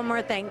say one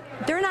more thing.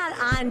 They're not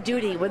on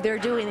duty when they're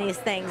doing these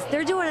things.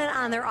 They're doing it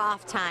on their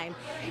off time.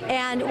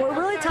 And what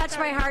really touched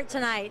my heart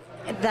tonight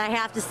that I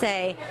have to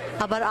say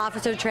about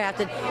Officer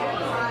Trafton,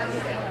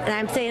 and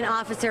I'm saying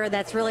officer,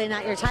 that's really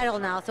not your title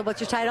now, so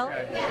what's your title?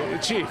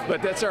 Chief,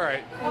 but that's all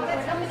right.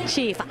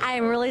 Chief, I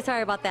am really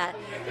sorry about that.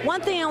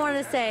 One thing I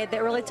wanted to say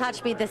that really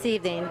touched me this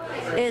evening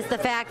is the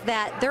fact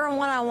that they're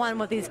one-on-one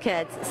with these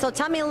kids. So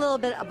tell me a little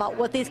bit about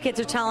what these kids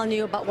are telling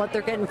you about what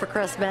they're getting for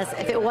Christmas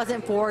if it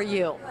wasn't for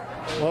you.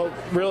 Well,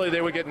 really,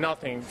 they would get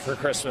nothing for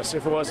Christmas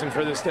if it wasn't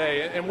for this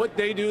day. And what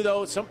they do,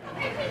 though,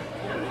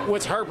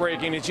 what's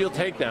heartbreaking is you'll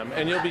take them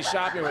and you'll be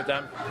shopping with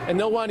them, and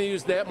they'll want to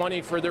use that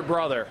money for their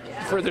brother,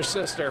 for their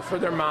sister, for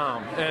their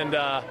mom, and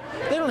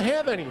they don't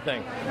have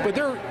anything. But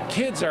their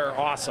kids are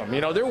awesome. You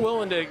know, they're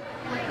willing to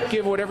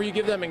give whatever you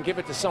give them and give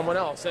it to someone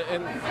else,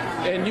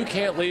 and you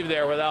can't leave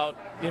there without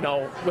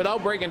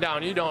breaking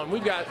down. You don't. We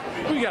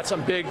got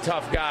some big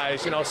tough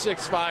guys,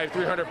 6'5",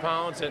 300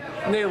 pounds, and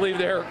they leave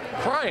there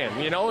crying,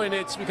 and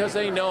it's because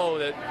they know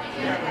that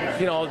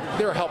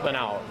they're helping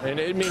out, and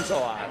it means a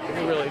lot.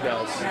 It really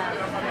does.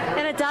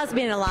 And it does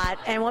mean a lot.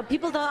 And what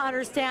people don't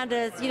understand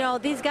is,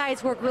 these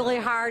guys work really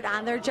hard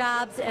on their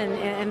jobs,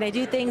 and they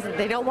do things that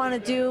they don't want to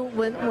do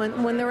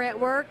when they're at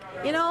work,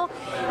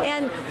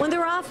 and when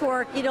they're off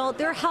work,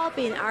 they're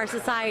helping our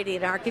society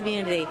and our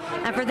community.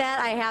 And for that,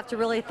 I have to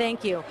really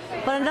thank you.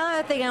 But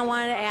another thing I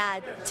wanted to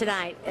add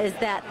tonight is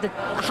that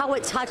how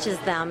it touches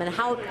them and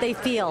how they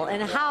feel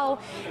and how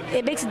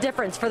it makes a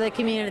difference for the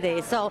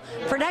community. So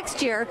for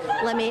next year,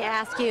 let me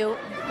ask you,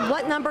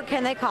 what number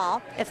can they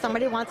call if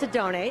somebody wants to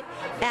donate,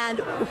 and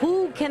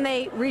who can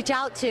they reach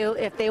out to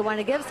if they want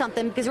to give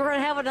something? Because we're going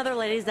to have another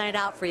ladies' night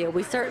out for you.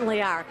 We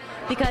certainly are.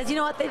 Because you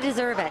know what? They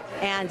deserve it.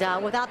 And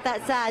without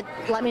that said,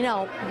 let me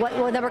know,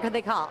 what number can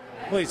they call?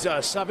 Please,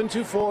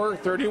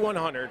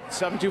 724-3100.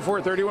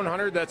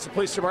 724-3100, that's the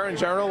police department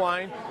general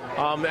line.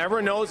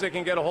 Everyone knows they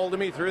can get a hold of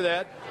me through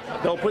that.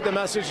 They'll put the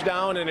message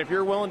down, and if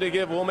you're willing to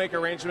give, we'll make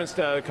arrangements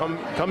to come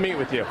meet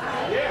with you.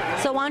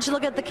 So why don't you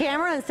look at the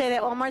camera and say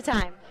that one more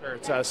time? Sure,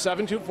 it's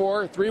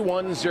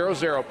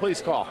 724-3100.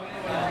 Please call.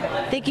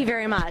 Thank you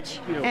very much.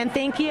 Thank you. And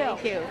thank you.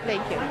 Thank you.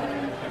 Thank you.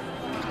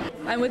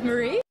 I'm with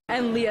Marie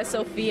and Leah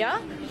Sophia.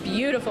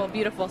 Beautiful,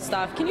 beautiful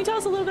stuff. Can you tell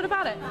us a little bit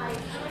about it?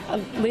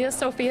 Leah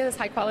Sophia is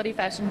high-quality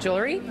fashion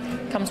jewelry.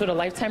 Comes with a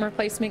lifetime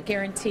replacement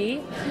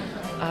guarantee.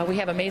 We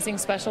have amazing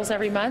specials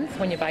every month.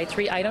 When you buy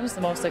 3 items,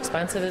 the most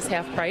expensive is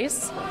half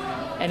price.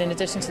 And in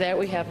addition to that,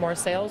 we have more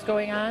sales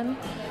going on.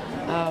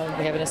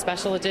 We have a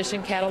special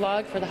edition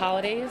catalog for the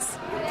holidays,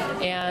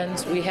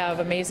 and we have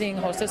amazing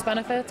hostess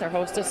benefits. Our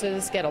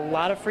hostesses get a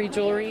lot of free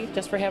jewelry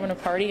just for having a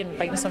party and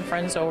inviting some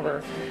friends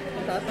over.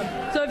 That's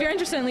awesome. So if you're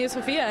interested in Leah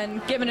Sophia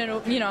and giving it,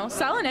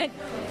 selling it,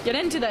 get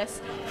into this.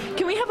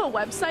 Can we have a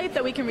website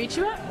that we can reach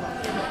you at?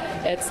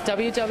 It's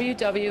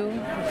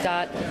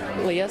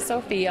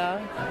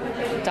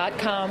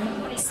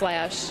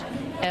www.leahsophia.com/MARIESPOSITOLUST.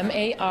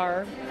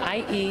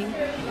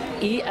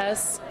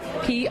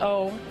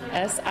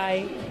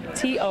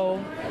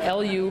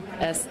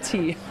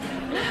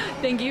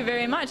 Thank you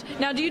very much.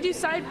 Now, do you do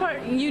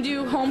you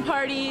do home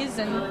parties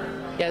and?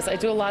 Yes, I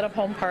do a lot of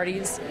home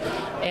parties,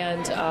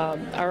 and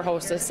our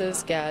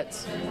hostesses get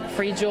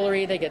free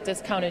jewelry, they get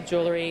discounted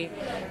jewelry,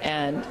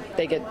 and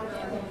they get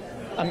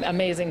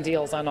amazing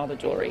deals on all the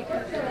jewelry,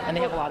 and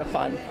they have a lot of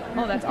fun.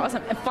 Oh, that's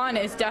awesome. And fun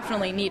is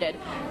definitely needed.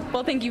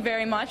 Well, thank you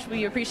very much.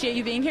 We appreciate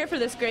you being here for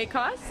this great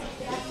cause.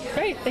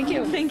 Great, thank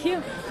you. Thank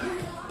you.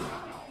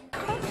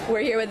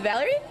 We're here with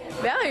Valerie.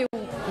 Valerie,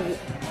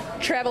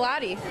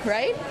 Travelati,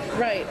 right?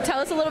 Right. Tell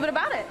us a little bit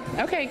about it.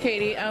 Okay,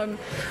 Katie. I'm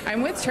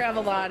with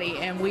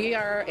Travelati, and we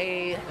are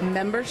a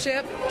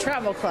membership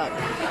travel club.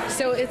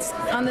 So it's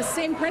on the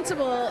same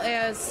principle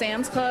as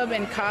Sam's Club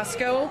and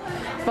Costco,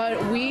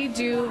 but we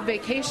do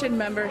vacation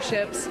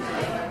memberships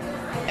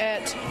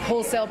at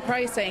wholesale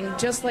pricing,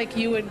 just like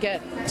you would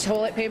get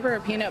toilet paper or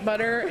peanut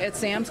butter at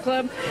Sam's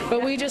Club,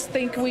 but we just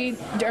think we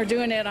are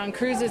doing it on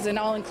cruises and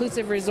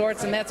all-inclusive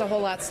resorts, and that's a whole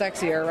lot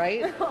sexier,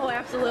 right? Oh,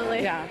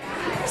 absolutely. Yeah.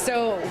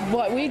 So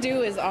what we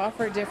do is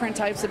offer different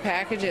types of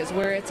packages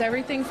where it's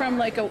everything from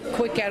like a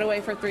quick getaway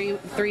for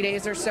three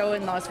days or so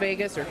in Las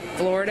Vegas or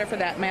Florida for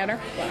that matter,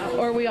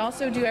 or we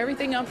also do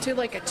everything up to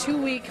like a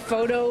 2-week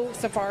photo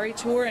safari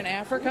tour in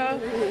Africa.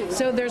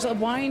 So there's a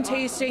wine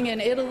tasting in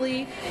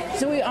Italy.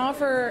 So we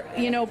offer,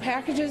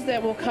 packages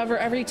that will cover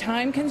every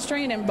time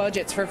constraint and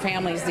budgets for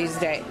families these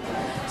days.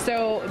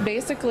 So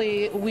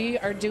basically, we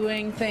are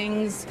doing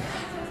things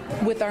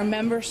with our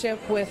membership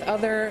with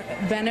other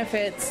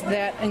benefits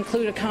that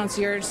include a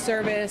concierge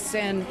service,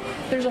 and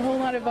there's a whole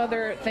lot of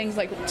other things.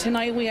 Like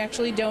tonight we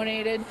actually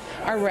donated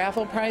our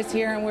raffle prize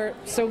here, and we're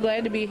so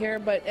glad to be here,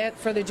 but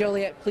for the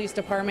Joliet Police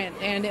Department,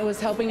 and it was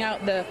helping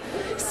out the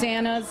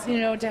Santas,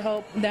 to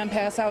help them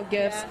pass out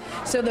gifts.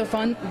 Yeah. So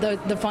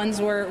the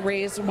funds were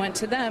raised, went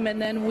to them,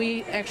 and then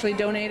we actually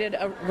donated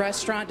a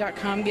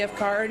restaurant.com gift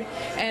card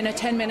and a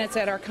 10 minutes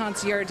at our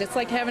concierge. It's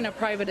like having a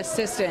private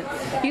assistant.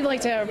 You'd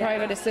like to have a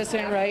private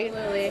assistant, right?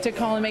 To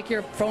call and make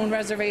your phone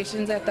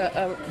reservations at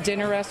the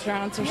dinner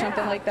restaurants or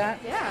something like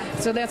that. Yeah.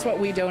 So that's what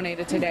we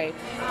donated today.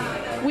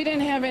 We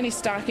didn't have any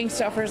stocking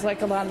stuffers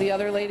like a lot of the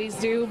other ladies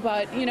do,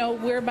 but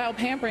we're about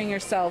pampering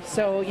yourself.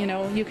 So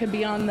you could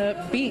be on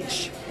the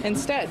beach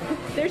instead.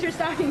 There's your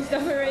stocking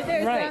stuffer right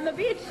there. Right. Sit on the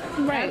beach.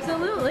 Right.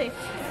 Absolutely.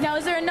 Now,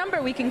 is there a number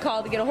we can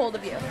call to get a hold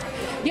of you?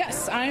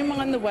 Yes, I'm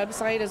on the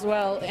website as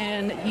well,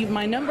 and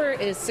my number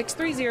is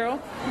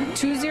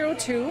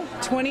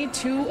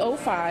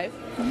 630-202-2205.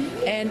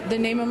 And the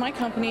name of my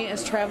company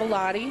is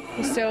Travelati,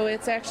 so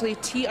it's actually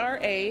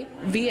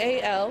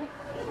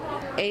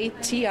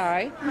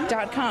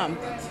TRAVALATI.com.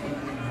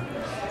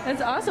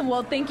 That's awesome.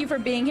 Well, thank you for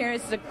being here.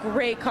 It's a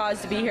great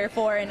cause to be here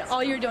for, and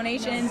all your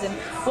donations and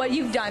what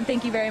you've done.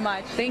 Thank you very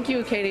much. Thank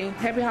you, Katie.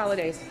 Happy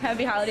holidays.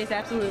 Happy holidays,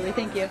 absolutely.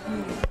 Thank you.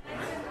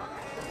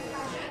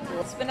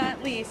 Last but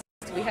not least,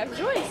 we have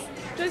Joyce.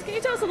 Joyce, can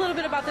you tell us a little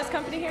bit about this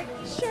company here?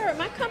 Sure.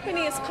 My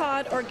company is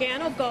called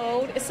Organo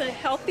Gold. It's a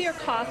healthier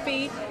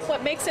coffee.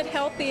 What makes it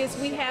healthy is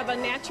we have a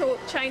natural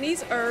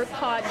Chinese herb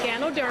called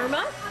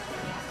Ganoderma.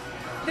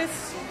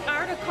 This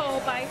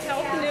article by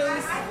Health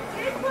News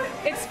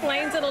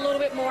explains it a little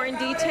bit more in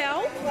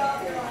detail.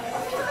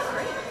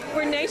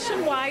 We're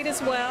nationwide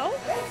as well.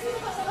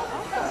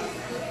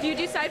 Do you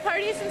do side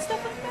parties and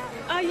stuff like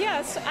that?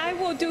 Yes, I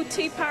will do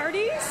tea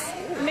parties,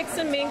 mix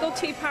and mingle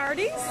tea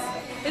parties.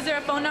 Is there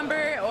a phone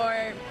number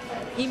or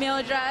email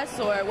address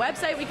or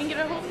website we can get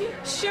a hold of you?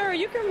 Sure,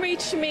 you can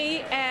reach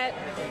me at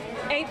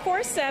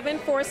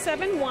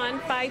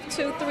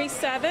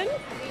 847-471-5237,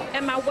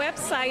 and my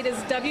website is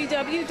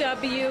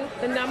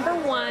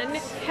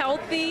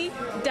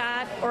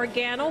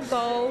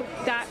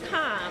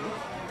www.healthy.organogold.com.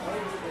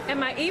 And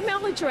my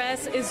email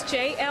address is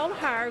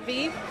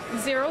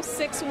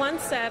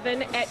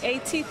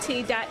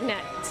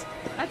jlharvey0617@att.net.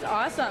 That's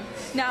awesome.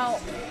 Now,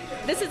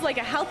 this is like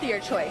a healthier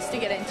choice to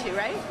get into,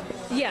 right?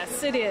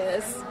 Yes, it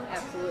is.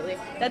 Absolutely.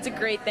 That's a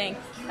great thing.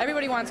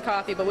 Everybody wants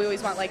coffee, but we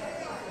always want like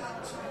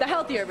the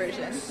healthier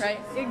version, right?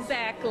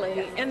 Exactly.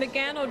 Yeah. And the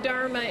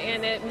Ganoderma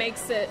in it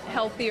makes it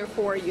healthier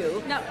for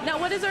you. Now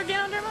what is our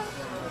Ganoderma?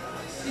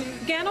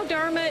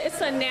 Ganoderma, it's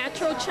a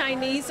natural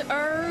Chinese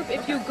herb.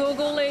 If you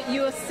Google it,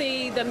 you'll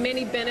see the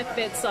many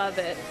benefits of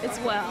it as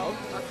well.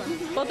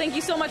 Awesome. Well, thank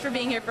you so much for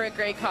being here for a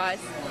great cause.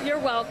 You're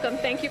welcome.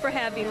 Thank you for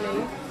having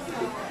me.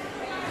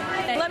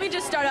 And let me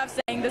just start off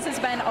saying this has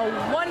been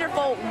a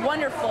wonderful,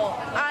 wonderful,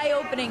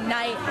 eye-opening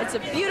night. It's a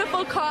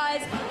beautiful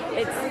cause.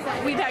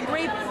 We've had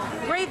great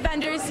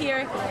vendors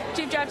here.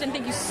 Chief Trafton,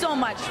 thank you so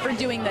much for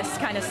doing this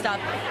kind of stuff.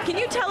 Can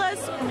you tell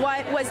us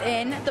what was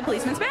in the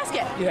policeman's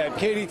basket? Yeah,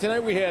 Katie,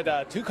 tonight we had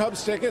 2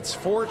 Cubs tickets,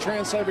 4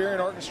 Trans-Siberian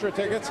Orchestra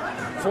tickets,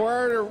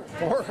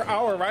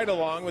 4-hour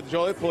ride-along with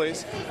Joliet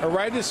Police, a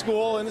ride to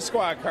school in the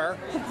squad car,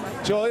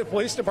 Joliet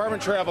Police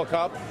Department travel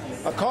cup,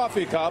 a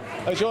coffee cup,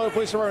 a Joliet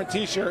Police Department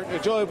t-shirt, a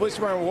Joliet Police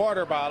Department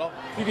water bottle.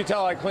 You can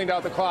tell I cleaned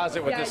out the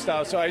closet with this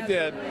stuff, so I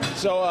did.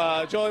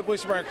 So Joliet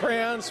Police Department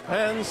crayons,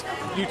 pens,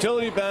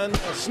 utility bin,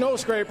 snow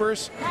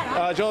scrapers,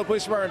 Joliet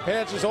Police Department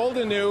patches, old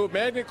and new,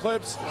 magnet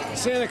clips,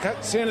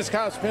 Santa's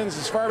Cops pins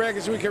as far back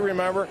as we can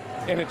remember,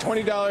 and a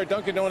 $20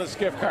 Dunkin' Donuts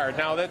gift card.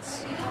 Now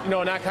that's,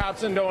 not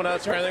cops and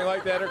donuts or anything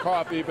like that or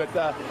coffee, but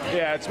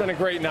yeah, it's been a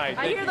great night.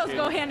 I hear those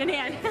go hand in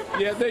hand.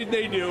 Yeah,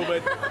 they do,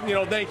 but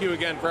thank you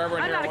again for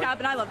everyone here. I'm not a cop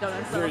and I love donuts.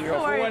 So there you go.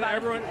 For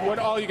what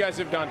all you guys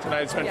have done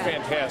tonight, it's been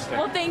fantastic.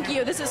 Well, thank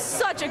you. This is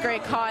such a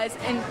great cause,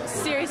 and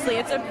seriously,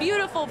 it's a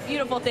beautiful,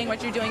 beautiful thing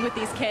what you're doing with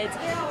these kids.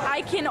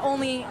 I can't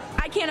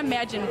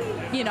imagine,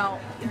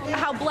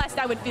 how blessed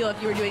I would feel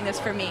if you were doing this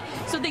for me.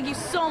 So thank you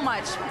so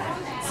much.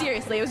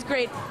 Seriously, it was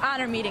great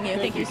honor meeting you.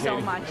 Thank you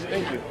so much.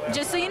 Thank you.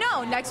 Just so you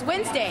know, next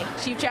Wednesday,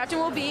 Chief Trafton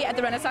will be at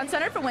the Renaissance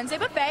Center for Wednesday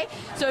Buffet.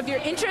 So if you're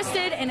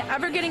interested in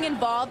ever getting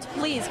involved,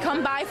 please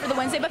come by for the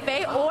Wednesday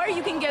Buffet, or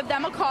you can give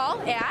them a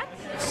call at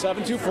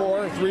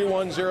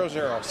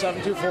 724-3100.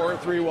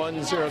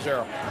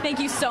 724-3100. Thank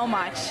you so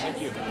much.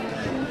 Thank you.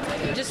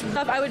 just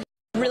I would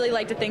really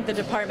like to thank the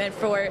department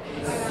for,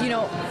 you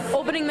know,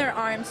 opening their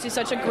arms to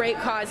such a great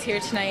cause here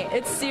tonight.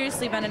 It's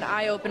seriously been an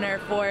eye-opener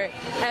for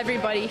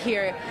everybody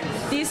here.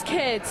 These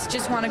kids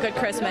just want a good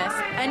Christmas.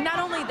 And not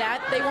only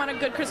that, they want a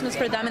good Christmas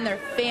for them and their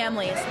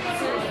families.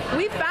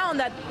 We found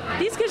that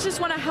these kids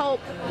just want to help,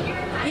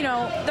 you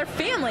know, their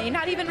family,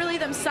 not even really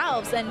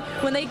themselves. And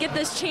when they get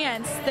this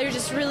chance, they're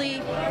just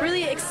really,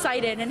 really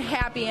excited and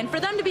happy. And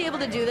for them to be able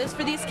to do this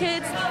for these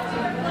kids,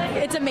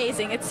 it's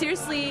amazing. It's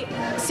seriously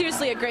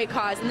a great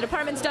cause. And the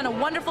department's done a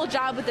wonderful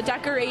job with the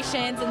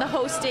decorations and the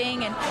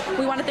hosting. And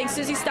we want to thank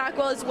Susie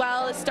Stockwell as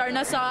well as starting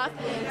us off.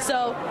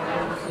 So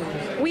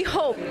we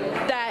hope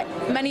that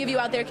many of you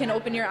out there can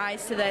open your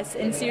eyes to this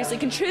and seriously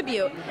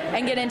contribute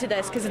and get into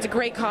this, because it's a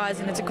great cause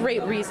and it's a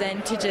great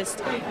reason to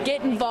just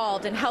get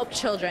involved and help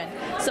children.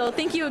 So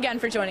thank you again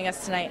for joining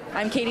us tonight.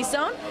 I'm Katie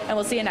Sohn, and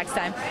we'll see you next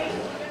time.